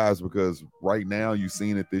these two guys because right now you've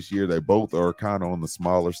seen it this year. They both are kind of on the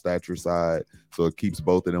smaller stature side, so it keeps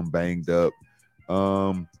both of them banged up.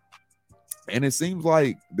 And it seems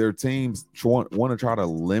like their teams want to try to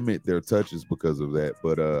limit their touches because of that.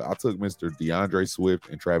 But I took Mr. DeAndre Swift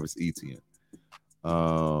and Travis Etienne.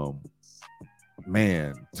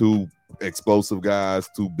 Man, two explosive guys,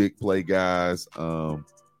 two big play guys.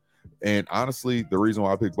 And honestly, the reason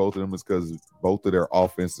why I picked both of them is because both of their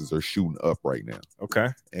offenses are shooting up right now. Okay.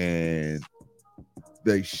 And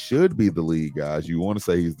they should be the lead guys. You want to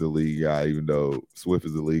say he's the lead guy, even though Swift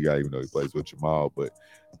is the lead guy, even though he plays with Jamal. But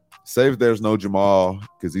say if there's no Jamal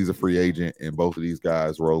because he's a free agent and both of these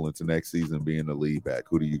guys roll into next season being the lead back.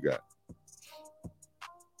 Who do you got?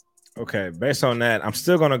 Okay. Based on that, I'm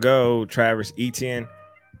still going to go Travis Etienne.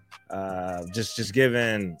 Just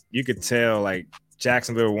given, you could tell like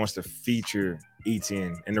Jacksonville wants to feature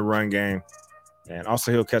Etienne in the run game. And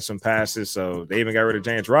also he'll catch some passes. So they even got rid of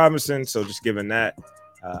James Robinson. So just given that,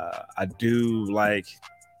 I do like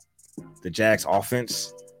the Jags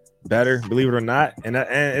offense better, believe it or not. And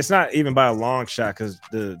it's not even by a long shot because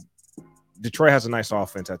the Detroit has a nice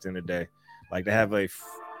offense at the end of the day. Like they have a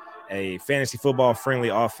fantasy football friendly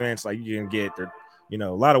offense. Like you can get their,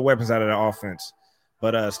 a lot of weapons out of the offense.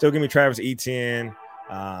 But still give me Travis Etienne.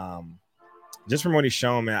 Just from what he's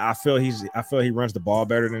shown, man, I feel he runs the ball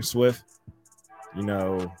better than Swift.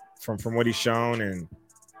 From what he's shown, and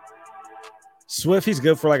Swift, he's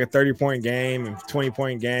good for like a 30-point game and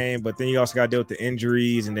 20-point game, but then you also got to deal with the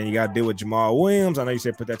injuries, and then you got to deal with Jamal Williams. I know you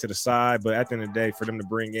said put that to the side, but at the end of the day, for them to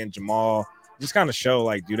bring in Jamal, just kind of show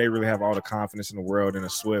like, do they really have all the confidence in the world in a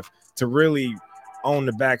Swift to really own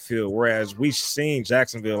the backfield? Whereas we've seen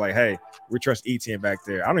Jacksonville like, hey, we trust Etienne back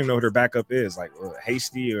there. I don't even know who their backup is, like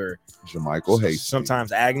Hasty or Jermichael Hasty.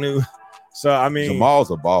 Sometimes Agnew. So I mean,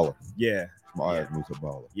 Jamal's a baller. Yeah. Agnew's a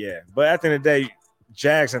baller. Yeah, but at the end of the day,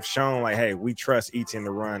 Jags have shown like, hey, we trust Etienne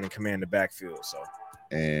to run and command the backfield. So,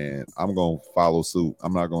 and I'm gonna follow suit.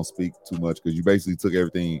 I'm not gonna speak too much because you basically took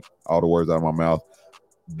all the words out of my mouth.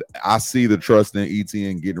 I see the trust in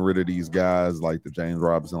Etienne getting rid of these guys like the James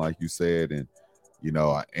Robinson, like you said, and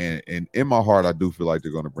and in my heart, I do feel like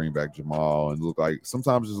they're gonna bring back Jamal and look like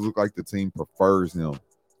the team prefers him,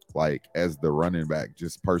 like as the running back,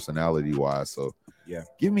 just personality wise. So. Yeah,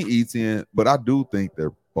 give me Etienne, but I do think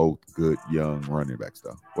they're both good young running backs,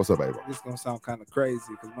 though. What's up, baby? This is gonna sound kind of crazy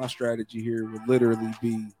because my strategy here would literally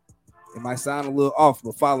be, it might sound a little off,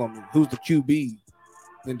 but follow me. Who's the QB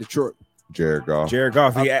in Detroit? Jared Goff.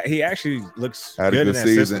 He actually looks had good a good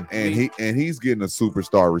season, system. and he's getting a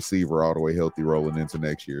superstar receiver all the way healthy rolling into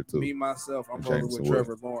next year too. Me myself, I'm rolling with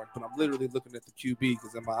Trevor Lawrence, but I'm literally looking at the QB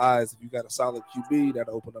because in my eyes, if you got a solid QB,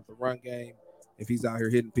 that'll open up the run game. If he's out here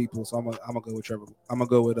hitting people, so I'm gonna go with Trevor. I'm gonna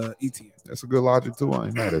go with Etienne. That's a good logic too. I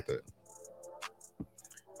ain't mad at that.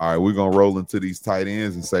 All right, we're gonna roll into these tight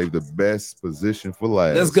ends and save the best position for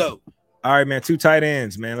last. Let's go. All right, man. 2 tight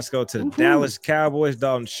ends, man. Let's go to the Dallas Cowboys.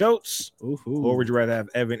 Dalton Schultz. Or would you rather have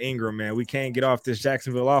Evan Ingram, man? We can't get off this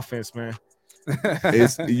Jacksonville offense, man.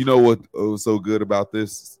 It's what was so good about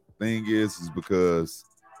this thing is because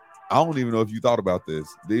I don't even know if you thought about this.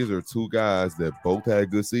 These are two guys that both had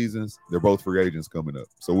good seasons. They're both free agents coming up.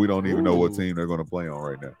 So we don't even know what team they're going to play on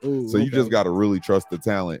right now. So you just got to really trust the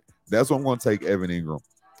talent. That's why I'm going to take Evan Ingram.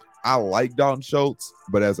 I like Dalton Schultz,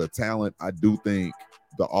 but as a talent, I do think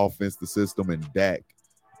the offense, the system, and Dak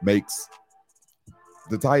makes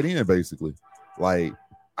the tight end basically. Like,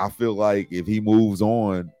 I feel like if he moves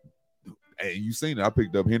on, and you've seen it, I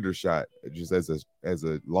picked up Hendershot just as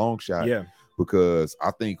a long shot. Yeah. Because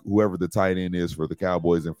I think whoever the tight end is for the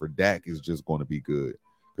Cowboys and for Dak is just going to be good.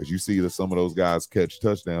 Because you see that some of those guys catch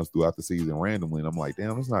touchdowns throughout the season randomly, and I'm like,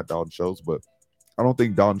 damn, it's not Dalton Schultz. But I don't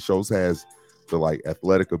think Dalton Schultz has the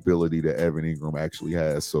athletic ability that Evan Ingram actually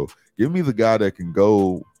has. So give me the guy that can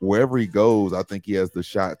go wherever he goes. I think he has the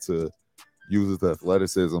shot to use his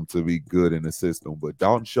athleticism to be good in the system. But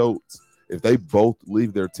Dalton Schultz, if they both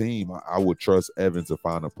leave their team, I would trust Evan to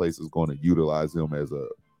find a place that's going to utilize him as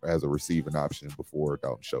a receiving option before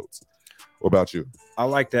Dalton Schultz. What about you? I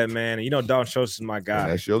like that, man. Dalton Schultz is my guy.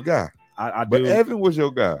 And that's your guy. I do. But Evan was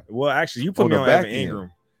your guy. Well, actually, you put me on Evan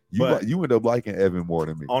Ingram. You end up liking Evan more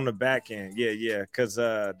than me. On the back end, yeah. Because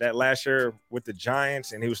that last year with the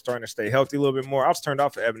Giants, and he was starting to stay healthy a little bit more. I was turned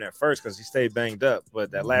off of Evan at first because he stayed banged up.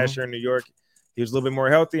 But that last year in New York, he was a little bit more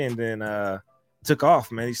healthy, and then took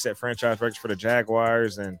off, man. He set franchise records for the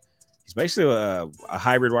Jaguars, and he's basically a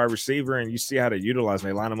hybrid wide receiver, and you see how they utilize him.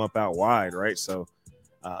 They line him up out wide, right? So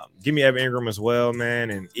give me Evan Ingram as well, man.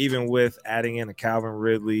 And even with adding in a Calvin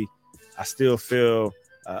Ridley, I still feel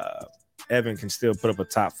Evan can still put up a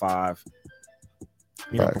top 5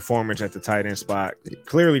 performance at the tight end spot.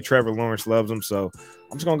 Clearly, Trevor Lawrence loves him, so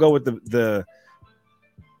I'm just gonna go with the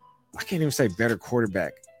I can't even say better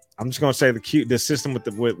quarterback. I'm just gonna say the system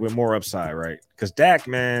with more upside, right? Because Dak,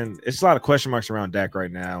 man, it's a lot of question marks around Dak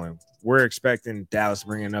right now, and we're expecting Dallas to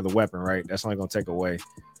bring in another weapon, right? That's only gonna take away,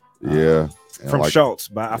 from Schultz.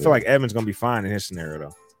 But I feel like Evans gonna be fine in his scenario,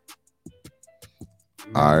 though.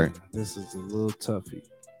 All right, this is a little toughy.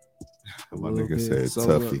 My nigga said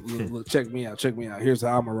so toughy. Look, check me out. Here's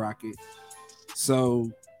how I'm a rock it.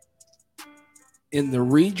 So in the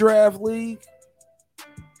redraft league,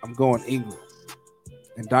 I'm going Ingram.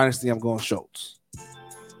 In Dynasty, I'm going Schultz.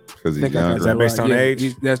 Because he's younger. Is that based on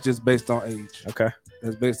age? That's just based on age. Okay.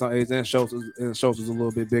 That's based on age. And Schultz is a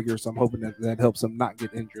little bit bigger, so I'm hoping that helps him not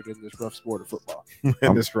get injured in this rough sport of football.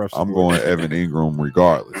 I'm going Evan Ingram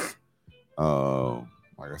regardless.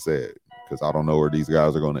 Like I said, because I don't know where these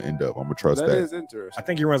guys are going to end up. I'm going to trust that. That is interesting. I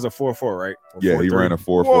think he runs a 4.4, right? Or 4.3. He ran a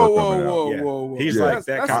 4.4 coming out. Whoa. He's like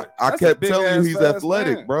that. I kept telling you he's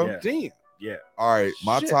athletic, man. Bro. Yeah. Damn. Yeah. All right,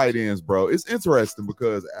 my tight ends, bro. It's interesting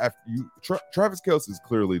because after Travis Kelce is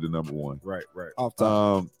clearly the number one. Right. Off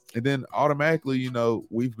top. And then automatically,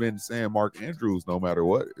 we've been saying Mark Andrews, no matter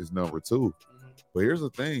what, is number 2. But here's the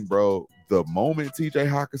thing, bro. The moment TJ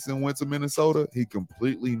Hockenson went to Minnesota, he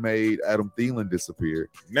completely made Adam Thielen disappear.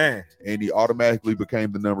 Man. And he automatically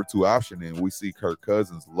became the number 2 option. And we see Kirk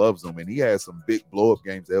Cousins loves him. And he has some big blow-up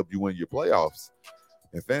games to help you win your playoffs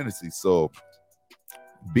in fantasy. So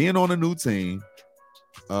being on a new team,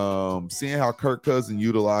 seeing how Kirk Cousins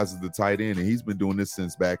utilizes the tight end, and he's been doing this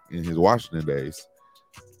since back in his Washington days.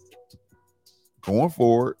 Going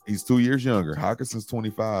forward, he's 2 years younger. Hawkinson's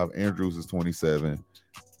 25, Andrews is 27.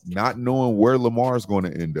 Not knowing where Lamar is going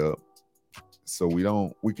to end up, so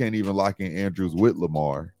we can't even lock in Andrews with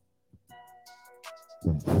Lamar.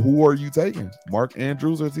 Who are you taking, Mark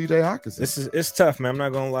Andrews or TJ Hockenson? It's tough, man. I'm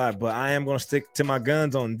not gonna lie, but I am gonna stick to my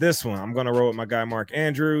guns on this one. I'm gonna roll with my guy Mark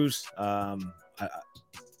Andrews. I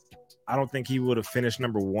don't think he would have finished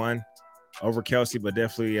number 1 over Kelce, but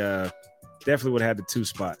definitely would have had the 2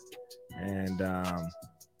 spot. And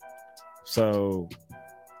so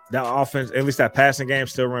that offense, at least that passing game,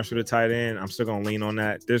 still runs through the tight end. I'm still gonna lean on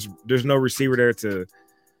that. There's no receiver there to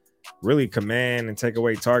really command and take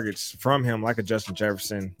away targets from him like a Justin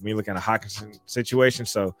Jefferson when you look at a Hockenson situation.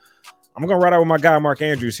 So I'm gonna ride out with my guy Mark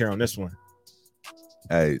Andrews here on this one.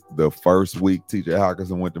 Hey, the first week TJ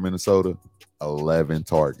Hockenson went to Minnesota, 11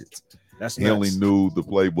 targets. That's he nuts. only knew the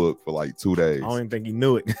playbook for like 2 days. I don't even think he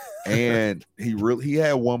knew it. And he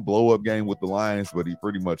had one blow up game with the Lions, but he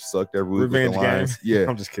pretty much sucked every week Revenge with the Lions. game. Yeah,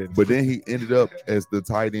 I'm just kidding. But then he ended up as the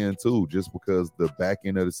tight end too, just because the back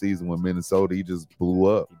end of the season with Minnesota, he just blew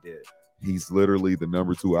up. He did. He's literally the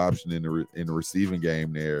number 2 option in the receiving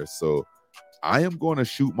game there. So I am going to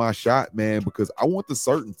shoot my shot, man, because I want the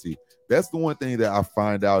certainty. That's the one thing that I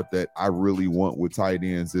find out that I really want with tight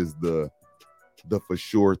ends is the for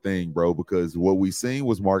sure thing, bro, because what we seen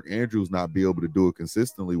was Mark Andrews not be able to do it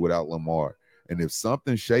consistently without Lamar. And if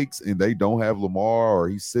something shakes and they don't have Lamar or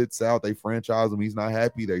he sits out, they franchise him, he's not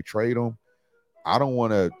happy, they trade him. I don't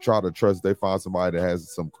want to try to trust they find somebody that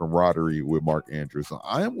has some camaraderie with Mark Andrews. So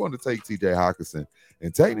I am going to take TJ Hockenson.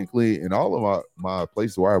 And technically, in all of my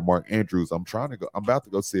places where I have Mark Andrews, I'm about to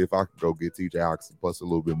go see if I can go get TJ Hockenson plus a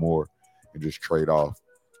little bit more and just trade off.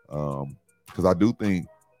 Because I do think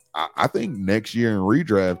I think next year in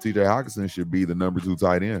redraft, TJ Hockenson should be the number 2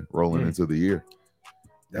 tight end rolling into the year.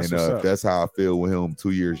 That's if that's how I feel with him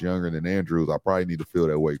 2 years younger than Andrews, I probably need to feel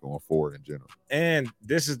that way going forward in general. And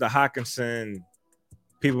this is the Hockenson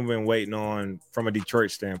people have been waiting on from a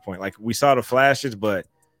Detroit standpoint. Like, we saw the flashes, but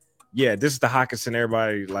yeah, this is the Hockenson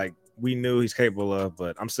everybody, like, we knew he's capable of,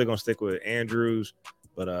 but I'm still going to stick with Andrews.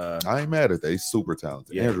 But I ain't mad at that. He's super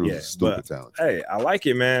talented. Andrews is super talented. Hey, I like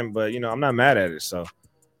it, man, but, I'm not mad at it, so.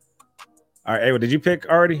 All right, Ava, did you pick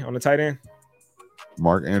already on the tight end?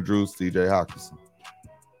 Mark Andrews, TJ Hockenson.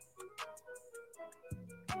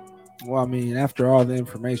 Well, I mean, after all the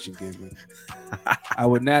information given, I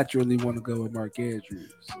would naturally want to go with Mark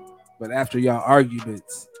Andrews. But after y'all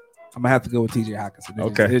arguments, I'm going to have to go with TJ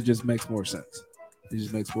Hockenson. It just makes more sense.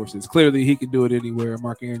 Clearly, he can do it anywhere.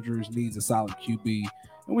 Mark Andrews needs a solid QB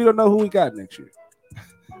and we don't know who we got next year.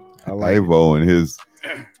 I like Avo and his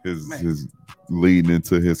leading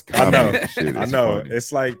into his I know. comment shit. I is know. funny.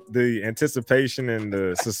 It's like the anticipation and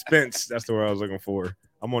the suspense. That's the word I was looking for.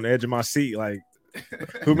 I'm on the edge of my seat. Like,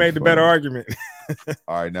 who made the better argument?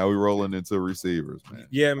 All right, now we're rolling into receivers, man.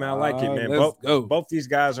 Yeah, man. I like it, man. Let's go. Both these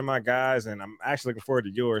guys are my guys, and I'm actually looking forward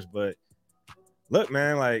to yours. But look,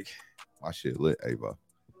 man, like My shit lit, Avo.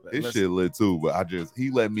 His let's- shit lit too, but he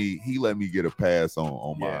let me get a pass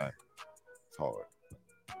on Yeah. mine. It's hard.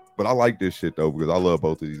 But I like this shit though because I love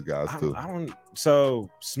both of these guys too. I don't. So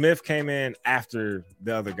Smith came in after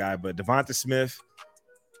the other guy, but Devonta Smith.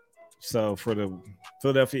 So for the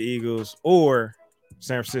Philadelphia Eagles or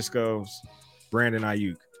San Francisco's Brandon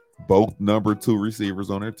Ayuk. Both number 2 receivers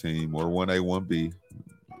on their team, or 1A, 1B.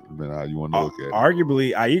 Depending on how you want to look at it.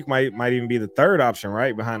 Arguably, Ayuk might even be the third option,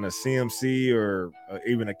 right, behind a CMC or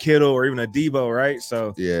even a Kittle or even a Debo, right?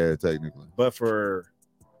 So Yeah, technically. but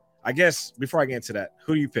I guess before I get into that,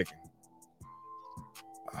 who are you picking?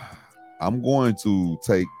 I'm going to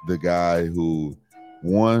take the guy who,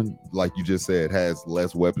 one, like you just said, has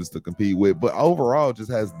less weapons to compete with, but overall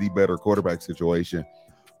just has the better quarterback situation.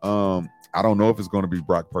 I don't know if it's going to be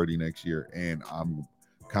Brock Purdy next year, and I'm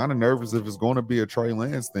kind of nervous if it's going to be a Trey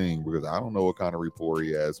Lance thing because I don't know what kind of rapport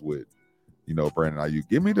he has with, Brandon Ayuk.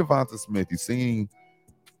 Give me Devonta Smith. You seen,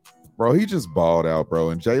 bro, he just balled out, bro.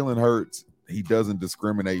 And Jalen Hurts, he doesn't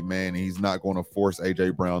discriminate, man. And he's not going to force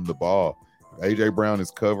A.J. Brown the ball. If A.J. Brown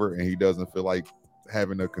is covered and he doesn't feel like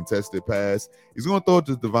having a contested pass, he's going to throw it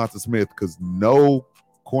to Devonta Smith because no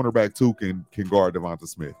cornerback 2 can guard Devonta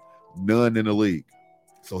Smith. None in the league.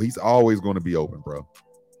 So he's always going to be open, bro.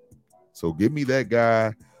 So give me that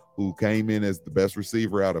guy who came in as the best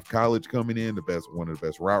receiver out of college coming in, one of the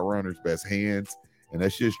best route runners, best hands, and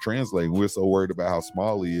that shit's translating. We're so worried about how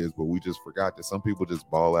small he is, but we just forgot that some people just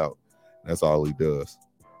ball out. That's all he does.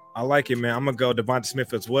 I like it, man. I'm gonna go Devonta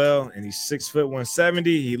Smith as well, and he's 6 foot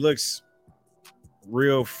 170. He looks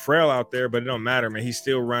real frail out there, but it don't matter, man. He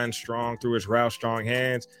still runs strong through his route, strong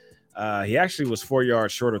hands. He actually was 4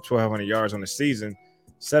 yards short of 1,200 yards on the season,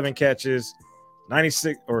 7 catches,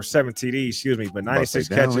 96 or 7 TDs, excuse me, but 96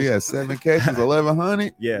 catches. He had 7 catches,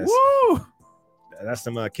 1,100. Yes, Woo! that's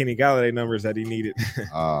some Kenny Galladay numbers that he needed.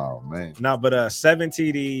 Oh man, No, but 7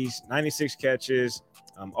 TDs, 96 catches,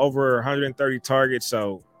 over 130 targets.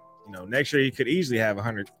 So, next year he could easily have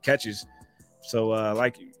 100 catches. So,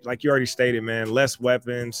 like you already stated, man, less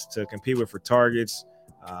weapons to compete with for targets.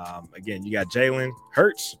 Again, you got Jalen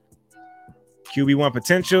Hurts, QB1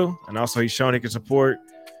 potential, and also he's shown he can support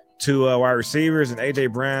 2 wide receivers and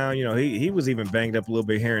AJ Brown. He was even banged up a little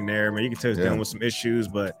bit here and there. Man, you can tell he's dealing with some issues,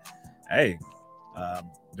 but hey,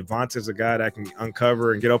 Devonta's a guy that can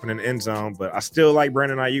uncover and get open in the end zone. But I still like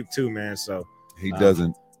Brandon Ayuk too, man. So he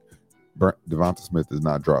doesn't. Devonta Smith does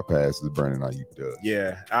not drop passes. Brandon Ayuk does.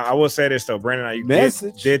 yeah, I will say this though, Brandon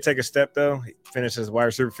Ayuk did take a step though. He finished as wide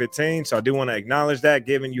receiver 15, so I do want to acknowledge that.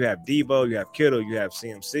 Given you have Debo, you have Kittle, you have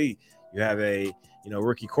CMC, you have a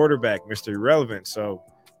rookie quarterback, Mr. Irrelevant. So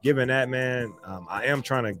given that, man, I am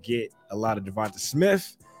trying to get a lot of Devonta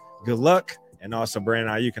Smith. Good luck, and also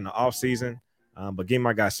Brandon Ayuk in the offseason. But give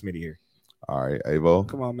my guy Smitty here. All right, Avo.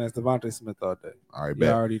 Come on, man. It's Devonta Smith all day. All right, You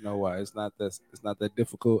already know why. It's not that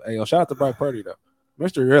difficult. Hey, shout out to Brock Purdy though.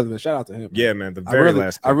 Mr. Irrelevant. Shout out to him. Yeah, man. The I very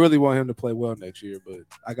last. I really want him to play well next year, but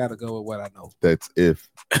I got to go with what I know. That's if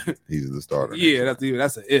he's the starter. Yeah,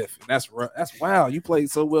 that's an if. And that's wow. You played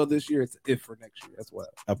so well this year. It's an if for next year. That's wild.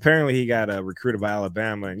 Apparently, he got recruited by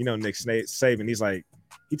Alabama, and Nick Saban. He's like,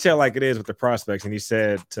 he tell like it is with the prospects, and he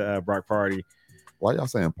said to Brock Purdy, Why y'all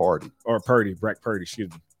saying party? or Purdy, Brock Purdy, excuse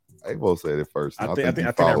me. Avo said it first. I and think he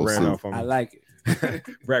I followed ran suit. off on I me. like it.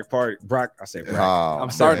 Brock. I say Brock. Oh,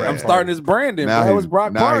 I'm starting Brock his branding. Now Bro. he's- It's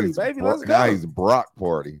Brock now Party, he's baby. Bro- Let's Now go. he's Brock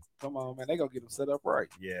Party. Come on, man. They gonna get him set up right.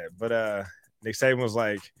 Yeah, but Nick Saban was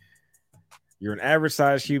like, "You're an average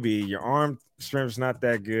size QB. Your arm strength's not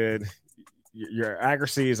that good. Your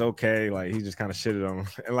accuracy is okay." Like he just kind of shitted on him,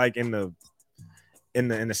 and like in the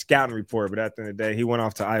scouting report. But at the end of the day, he went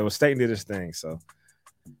off to Iowa State and did his thing. So,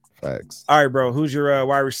 Facts. all right, bro. Who's your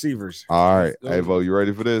wide receivers? All right, Let's go. Avo, you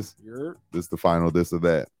ready for this? You're This the final, this or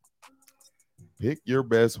that. Pick your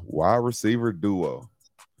best wide receiver duo.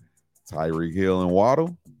 Tyreek Hill and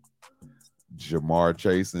Waddle, Jamar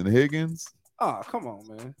Chase and Higgins, oh, come on,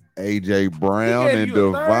 man. AJ Brown gave and you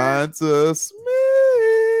a third? Devonta Smith.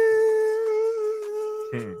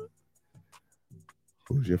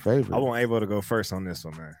 Who's your favorite? I want Avo to go first on this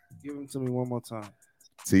one, man. Give him to me one more time.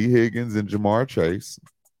 T. Higgins and Jamar Chase.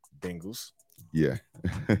 Bengals, Yeah.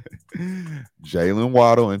 Jalen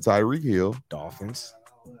Waddle and Tyreek Hill. Dolphins,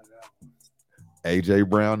 AJ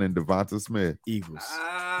Brown and Devonta Smith. Eagles.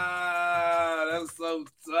 That's so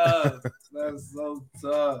tough. That's so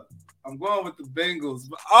tough. I'm going with the Bengals.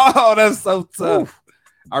 But, oh, that's so tough. Oof.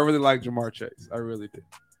 I really like Jamar Chase. I really do.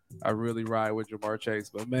 I really ride with Jamar Chase.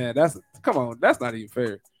 But, man, come on. That's not even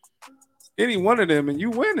fair. Any one of them and you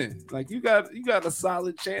winning. Like, you got a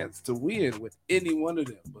solid chance to win with any one of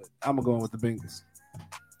them. But I'm going with the Bengals.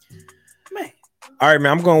 Man. All right,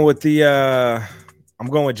 man. I'm going with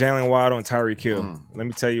Jalen Waddle and Tyreek Hill. Let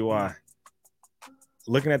me tell you why.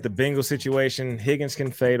 Looking at the Bengals situation, Higgins can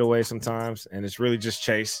fade away sometimes, and it's really just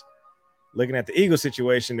Chase. Looking at the Eagles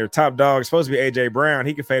situation, their top dog is supposed to be A.J. Brown.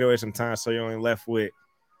 He can fade away sometimes, so you're only left with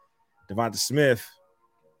Devonta Smith.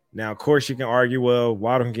 Now, of course, you can argue, well,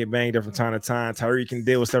 Waddle can get banged up from time to time. Tyreek can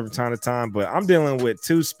deal with stuff from time to time, but I'm dealing with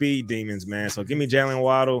two speed demons, man. So give me Jalen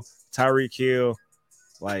Waddle, Tyreek Hill,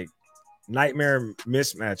 like nightmare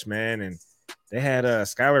mismatch, man. And they had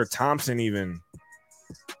Skylar Thompson even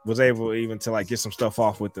was able even to like get some stuff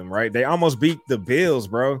off with them, right? They almost beat the Bills,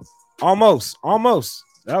 bro. Almost.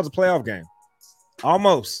 That was a playoff game.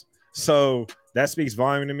 Almost. So that speaks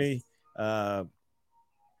volume to me.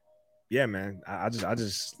 Yeah, man. I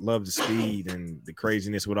just love the speed and the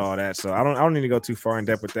craziness with all that. So I don't need to go too far in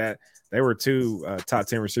depth with that. They were two top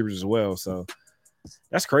 10 receivers as well. So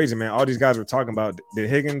that's crazy, man. All these guys were talking about. Did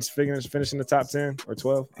Higgins finish in the top 10 or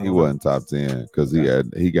 12? He wasn't top 10 because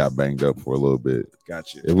he got banged up for a little bit.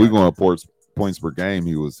 Gotcha. If we're going points per game,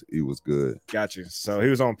 he was good. Gotcha. So he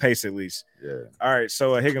was on pace at least. Yeah. All right.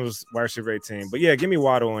 So Higgins was wide receiver 18. But yeah, give me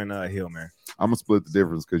Waddle and Hill, man. I'm gonna split the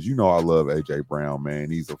difference because I love AJ Brown,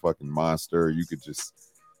 man. He's a fucking monster. You could just,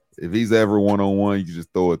 if he's ever one-on-one, you can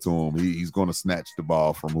just throw it to him. He's gonna snatch the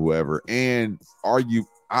ball from whoever. And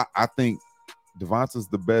I think Devonta's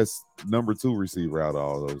the best number 2 receiver out of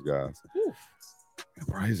all those guys.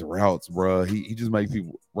 Bro, his routes, bro. He just makes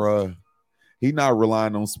people, bro. He's not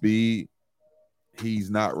relying on speed.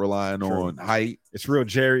 He's not relying on height. It's real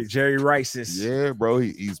Jerry Rice's. Yeah, bro.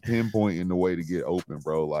 He's pinpointing the way to get open,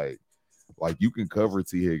 bro. Like you can cover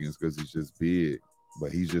T. Higgins because he's just big,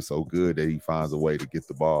 but he's just so good that he finds a way to get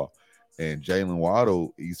the ball. And Jalen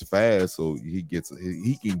Waddle, he's fast, so he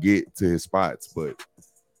can get to his spots, but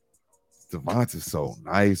Devonta's so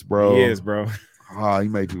nice, bro. He is, bro. He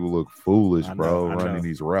made people look foolish, bro, running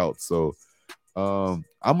these routes. So I'm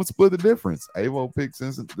gonna split the difference. Avo picked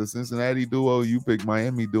the Cincinnati duo, you pick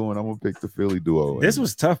Miami duo, and I'm gonna pick the Philly duo. This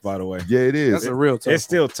was tough, by the way. Yeah, it is. That's a real tough. It's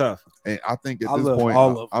still tough. And I think at this point,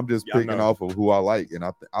 I'm just picking off of who I like, and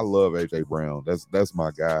I love AJ Brown. That's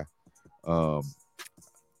my guy. Yeah,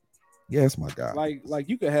 it's my guy. Like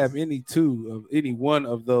you could have any one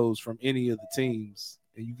of those from any of the teams,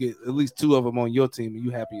 and you get at least 2 of them on your team, and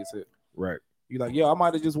you happy as hell. Right. You're like, yo, I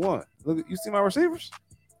might have just won. Look, you see my receivers?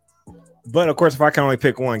 But of course, if I can only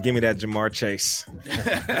pick one, give me that Jamar Chase.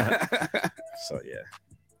 So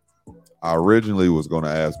yeah. I originally was going to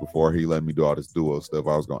ask before he let me do all this duo stuff.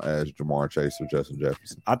 I was going to ask Jamar Chase or Justin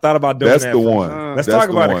Jefferson. I thought about doing that. That's the one. Let's talk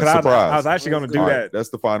about it because I was actually going to do that. Right, that's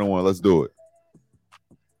the final one. Let's do it.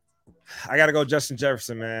 I got to go Justin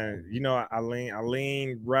Jefferson, man. I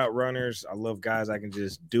lean route runners. I love guys I can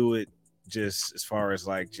just do it just as far as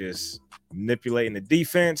like just manipulating the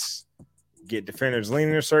defense, get defenders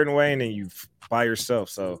leaning a certain way, and then you by yourself.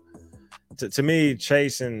 So to me,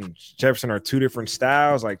 Chase and Jefferson are 2 different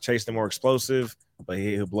styles. Like Chase, the more explosive, but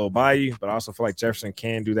he'll blow by you. But I also feel like Jefferson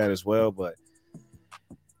can do that as well. But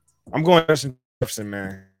I'm going Justin Jefferson,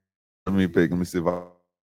 man. Let me see if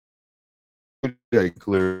I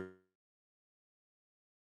clear.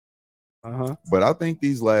 But I think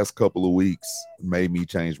these last couple of weeks made me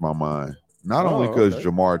change my mind. Not only because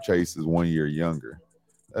Jamar Chase is 1 year younger.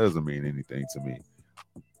 That doesn't mean anything to me.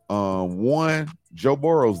 One, Joe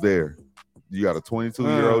Burrow's there. You got a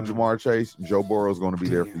 22-year-old Jamar Chase. Joe Burrow's going to be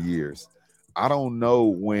there for years. I don't know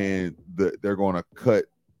when they're going to cut,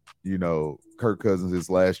 Kirk Cousins his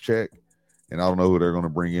last check, and I don't know who they're going to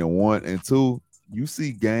bring in. 1 and 2, you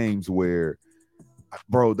see games where,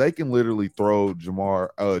 bro, they can literally throw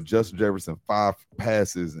Justin Jefferson 5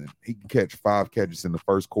 passes, and he can catch 5 catches in the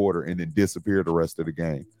first quarter and then disappear the rest of the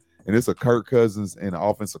game. And it's a Kirk Cousins and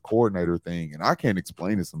offensive coordinator thing. And I can't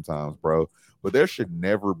explain it sometimes, bro. But there should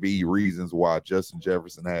never be reasons why Justin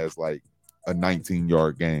Jefferson has like a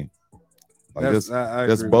 19-yard game. Like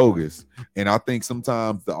that's bogus. And I think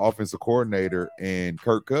sometimes the offensive coordinator and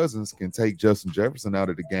Kirk Cousins can take Justin Jefferson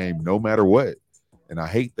out of the game no matter what. And I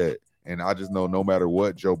hate that. And I just know no matter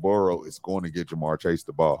what, Joe Burrow is going to get Jamar Chase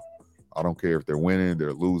the ball. I don't care if they're winning,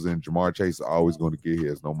 they're losing. Jamar Chase is always going to get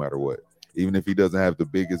his no matter what. Even if he doesn't have the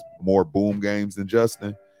biggest, more boom games than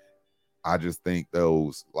Justin, I just think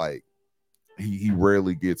those, like, he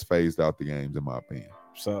rarely gets phased out the games, in my opinion.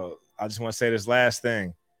 So I just want to say this last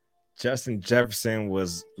thing. Justin Jefferson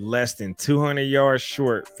was less than 200 yards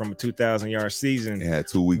short from a 2,000-yard season. He had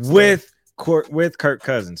 2 weeks with Kirk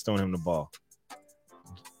Cousins throwing him the ball.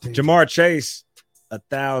 Jamar Chase,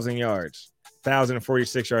 1,000 yards,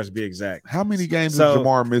 1,046 yards to be exact. How many games did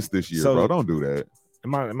Jamar miss this year, bro? Don't do that.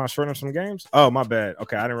 Am I short on some games? Oh, my bad.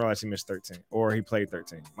 Okay, I didn't realize he missed 13, or he played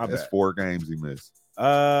 13. My bad. That's 4 games he missed.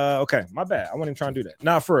 Okay, my bad. I wasn't even trying to do that.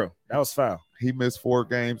 Nah, for real, that was foul. He missed 4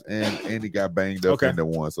 games and he got banged up into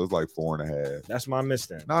 1, so it's like 4.5. That's my miss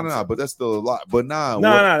then. No, but that's still a lot. But no,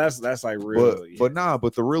 that's like real.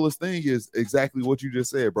 But the realest thing is exactly what you just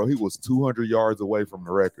said, bro. He was 200 yards away from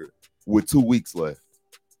the record with 2 weeks left.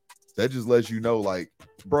 That just lets you know, like,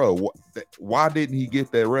 bro, why didn't he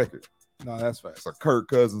get that record? No, that's fast. It's a Kirk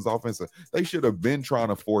Cousins offensive. They should have been trying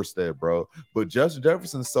to force that, bro. But Justin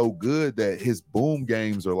Jefferson's so good that his boom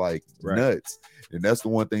games are like nuts. And that's the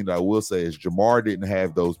one thing that I will say is Jamar didn't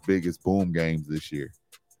have those biggest boom games this year.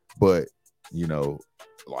 But, you know,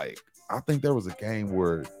 like, I think there was a game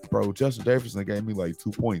where, bro, Justin Jefferson gave me like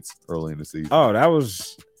 2 points early in the season. Oh, that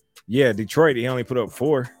was, Detroit. He only put up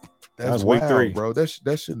 4. That was week 3, bro.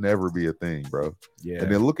 That should never be a thing, bro. Yeah.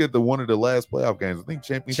 And then look at one of the last playoff games. I think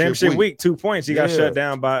championship week, 2 points. He got shut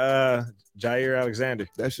down by Jair Alexander.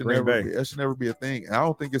 That should never be a thing. And I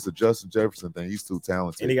don't think it's a Justin Jefferson thing. He's too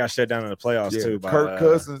talented. And he got shut down in the playoffs too. By Kirk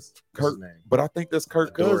Cousins. But I think that's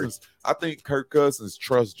Kirk Cousins. I think Kirk Cousins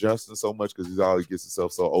trusts Justin so much because he's always gets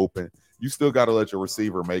himself so open. You still got to let your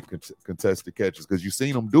receiver make contested catches because you've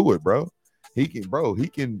seen him do it, bro. He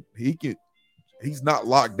can. He's not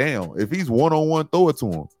locked down. If he's one-on-one, throw it to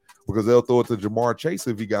him because they'll throw it to Jamar Chase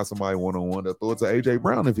if he got somebody one-on-one. They'll throw it to A.J.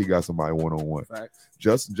 Brown if he got somebody one-on-one.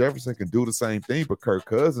 Justin Jefferson can do the same thing, but Kirk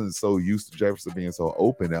Cousins is so used to Jefferson being so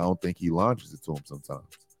open, I don't think he launches it to him sometimes.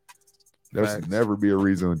 There should never be a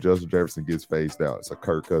reason when Justin Jefferson gets phased out. It's a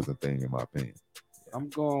Kirk Cousins thing, in my opinion. I'm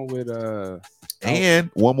going with and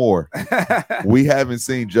one more. We haven't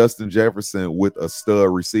seen Justin Jefferson with a stud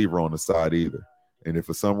receiver on the side either. And if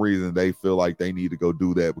for some reason they feel like they need to go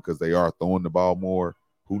do that because they are throwing the ball more,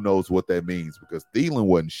 who knows what that means? Because Thielen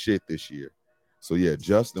wasn't shit this year. So, yeah,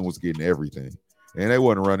 Justin was getting everything. And they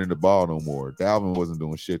wasn't running the ball no more. Dalvin wasn't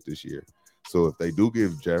doing shit this year. So, if they do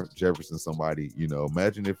give Jefferson somebody, you know,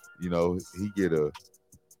 imagine if, you know,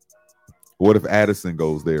 what if Addison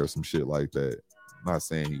goes there or some shit like that? I'm not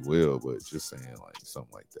saying he will, but just saying like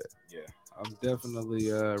something like that. Yeah, I'm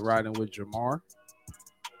definitely riding with Jamar.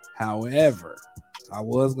 However, I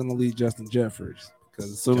was gonna leave Justin Jeffers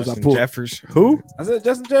because as soon as I pulled who? I said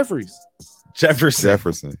Justin Jeffers. Jefferson.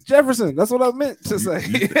 That's what I meant to say.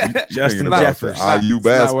 Justin Jefferson. IU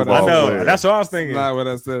basketball. I know. That's what I was thinking. Not what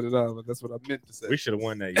I said at all, but that's what I meant to say. We should have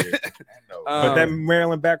won that year. But that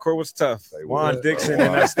Maryland backcourt was tough. Juan Dixon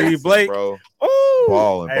and Steve Blake. Bro. Ooh.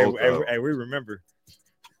 Balling hey, we remember.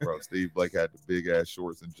 Bro, Steve Blake had the big ass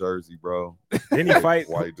shorts and jersey, bro. Didn't he fight?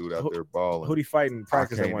 White dude out there balling. Who'd he fight in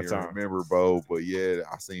practice at one time? I remember, bro. But yeah,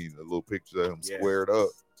 I seen a little picture of him squared up.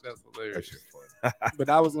 That's hilarious. That funny. But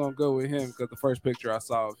I was gonna go with him because the first picture I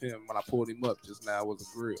saw of him when I pulled him up just now was a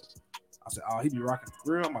grill. I said, "Oh, he be rocking the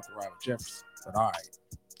grill. I'm about to ride with Jefferson." But all right,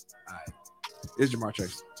 it's Jamar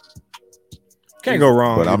Chase. Can't go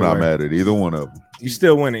wrong. But I'm not mad at either one of them. You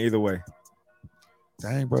still winning either way.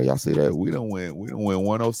 Dang, bro, y'all see that? We don't win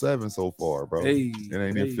 107 so far, bro. It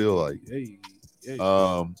ain't even feel like.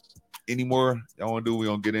 Any more y'all want to do? We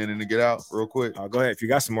gonna get in and get out real quick. Go ahead if you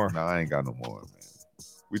got some more. Nah, I ain't got no more, man.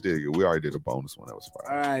 We already did a bonus one that was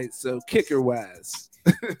fine. All right, so kicker wise,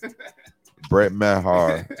 Brett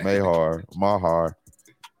Mahar.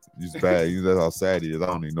 He's bad. That's how sad he is. I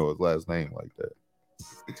don't even know his last name like that.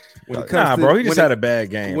 Bro, he just had a bad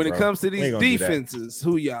game. When it comes to these defenses,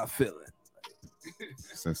 who y'all feeling?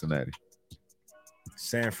 Cincinnati.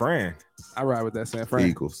 San Fran. I ride with that San Fran.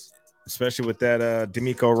 Eagles. Especially with that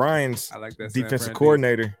D'Amico Ryans. I like that defensive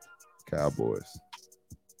coordinator. Cowboys.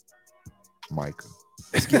 Micah.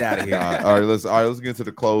 Let's get out of here. All right, let's get to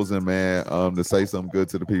the closing, man. To say something good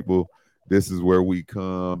to the people. This is where we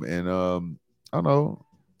come and I don't know,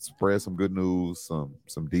 spread some good news,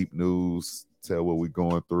 some deep news, tell what we're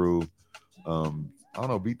going through. I don't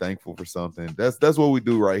know, be thankful for something. That's what we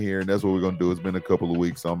do right here, and that's what we're gonna do. It's been a couple of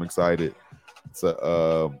weeks, so I'm excited.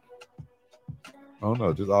 So I don't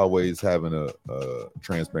know, just always having a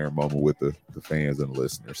transparent moment with the fans and the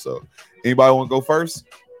listeners. So anybody want to go first?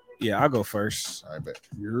 Yeah, I'll go first. All right, bet.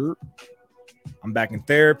 I'm back in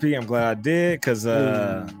therapy. I'm glad I did because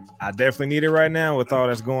I definitely need it right now with all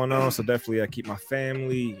that's going on. So definitely I keep my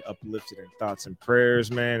family uplifted in thoughts and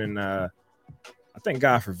prayers, man. And I thank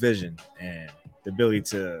God for vision. And the ability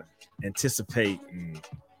to anticipate and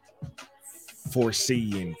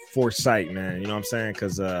foresee and foresight, man. You know what I'm saying?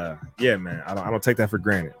 Because yeah, man, I don't take that for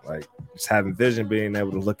granted. Like just having vision, being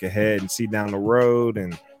able to look ahead and see down the road,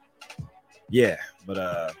 and yeah.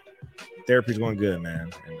 But therapy's going good,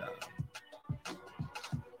 man. And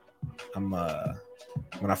I'm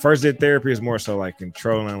when I first did therapy, it's more so like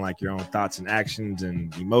controlling like your own thoughts and actions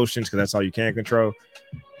and emotions, because that's all you can control.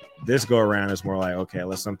 This go around is more like, okay,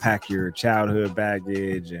 let's unpack your childhood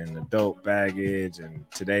baggage and adult baggage and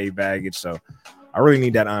today baggage. So I really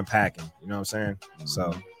need that unpacking. You know what I'm saying?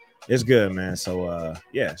 So it's good, man. So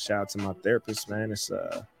yeah, shout out to my therapist, man. It's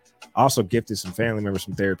also gifted some family members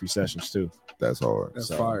some therapy sessions too. That's hard.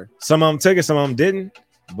 That's fire. Some of them took it, some of them didn't,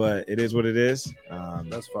 but it is what it is.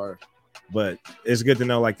 That's fire. But it's good to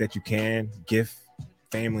know like that you can gift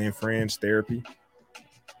family and friends therapy.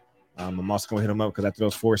 I'm also gonna hit them up because after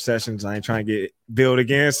those 4 sessions, I ain't trying to get billed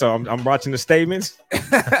again. So I'm watching the statements.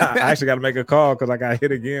 I actually got to make a call because I got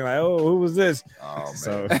hit again. Like, oh, who was this? Oh, man.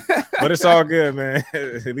 So, but it's all good, man.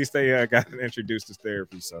 At least they got introduced to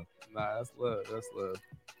therapy. So, Nah, that's love. That's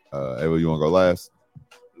love. Ava, you want to go last?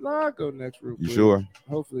 Nah, I'll go next real You quick. sure?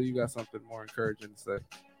 Hopefully you got something more encouraging to say.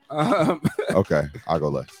 Okay, I'll go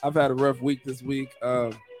last. I've had a rough week this week.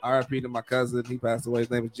 RIP to my cousin. He passed away. His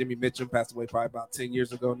name was Jimmy Mitchum. Passed away probably about 10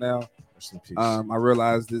 years ago now. rest in peace. I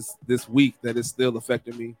realized this week that it's still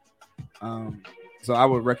affecting me. So I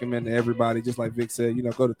would recommend to everybody, just like Vic said,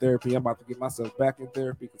 go to therapy. I'm about to get myself back in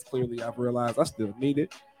therapy because clearly I've realized I still need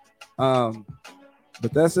it.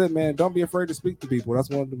 But that's it, man. Don't be afraid to speak to people. That's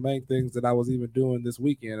one of the main things that I was even doing this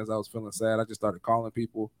weekend as I was feeling sad. I just started calling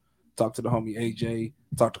people, talked to the homie AJ,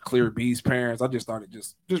 talked to Clear B's parents. I just started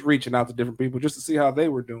just reaching out to different people just to see how they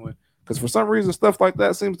were doing. Because for some reason, stuff like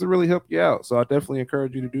that seems to really help you out. So I definitely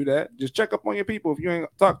encourage you to do that. Just check up on your people if you ain't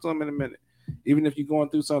talked to them in a minute. Even if you're going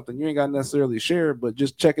through something, you ain't got to necessarily share, but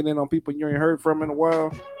just checking in on people you ain't heard from in a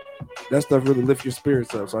while, that stuff really lifts your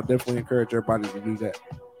spirits up. So I definitely encourage everybody to do that.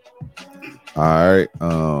 All right.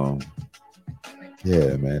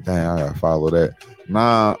 Yeah, man. Dang, I gotta follow that.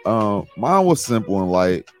 Nah, mine was simple and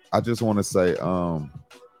light. I just want to say,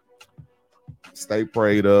 stay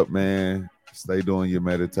prayed up, man. Stay doing your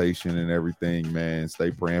meditation and everything, man.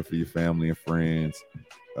 Stay praying for your family and friends.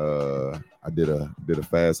 I did a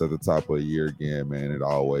fast at the top of the year again, man. It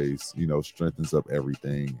always, strengthens up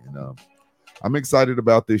everything. And I'm excited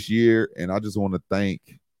about this year, and I just want to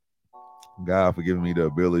thank God for giving me the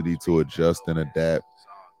ability to adjust and adapt,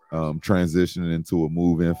 transitioning into a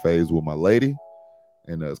move-in phase with my lady.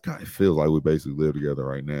 And it kind of feels like we basically live together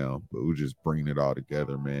right now, but we're just bringing it all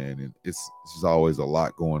together, man. And it's just always a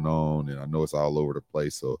lot going on, and I know it's all over the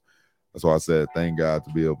place. So that's why I said thank God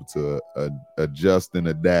to be able to adjust and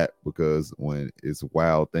adapt, because when it's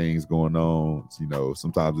wild things going on,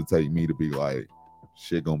 sometimes it takes me to be like,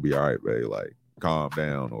 shit gonna be all right, babe, like calm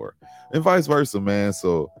down, and vice versa, man.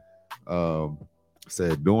 So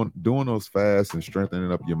said doing those fasts and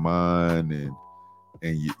strengthening up your mind and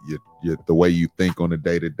you the way you think on a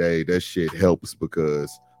day-to-day, that shit helps,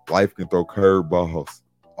 because life can throw curveballs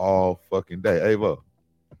all fucking day. Ava,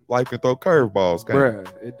 life can throw curveballs, Bruh,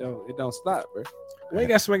 it don't stop, bro. We ain't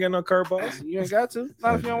got to swing at no curveballs. You ain't got to.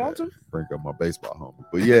 Not if you don't want to. Bring up my baseball homie.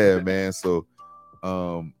 But yeah, man. So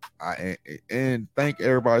I thank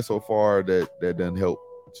everybody so far that done help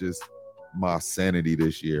just my sanity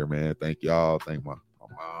this year, man. Thank y'all. Thank my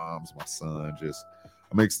moms, my son.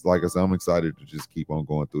 Like I said, I'm excited to just keep on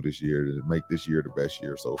going through this year, to make this year the best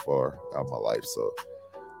year so far out of my life. So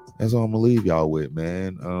that's all I'm gonna leave y'all with,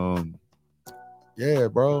 man. Yeah,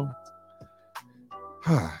 bro.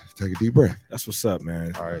 Take a deep breath. That's what's up,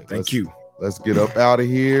 man. All right, Thank you. Let's get up out of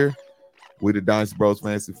here. We the Dynasty Bros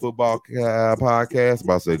Fantasy Football Podcast.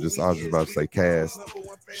 I was just about to say cast,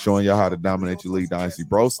 showing y'all how to dominate your league Dynasty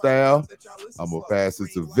Bro style. I'm gonna pass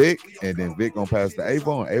it to Vic, and then Vic gonna pass to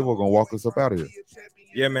Ava, and Ava gonna walk us up out of here.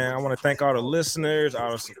 Yeah, man. I want to thank all the listeners,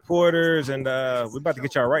 all the supporters, and we're about to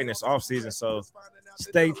get y'all right in this off season. So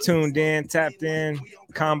stay tuned in, tapped in,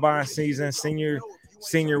 combine season, senior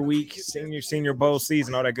week, senior bowl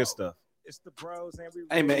season, all that good stuff. It's the bros, and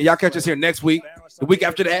hey, man, y'all catch us here next week, the week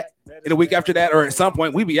after that, and the week after that, or at some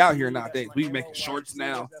point, we be out here nowadays. We be making shorts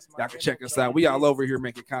now. Y'all can check us out. We all over here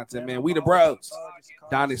making content, man. We the bros,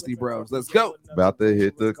 Dynasty Bros. Let's go. About to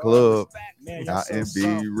hit the club. Man, Not in B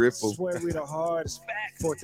Ripple. Swear we the hardest.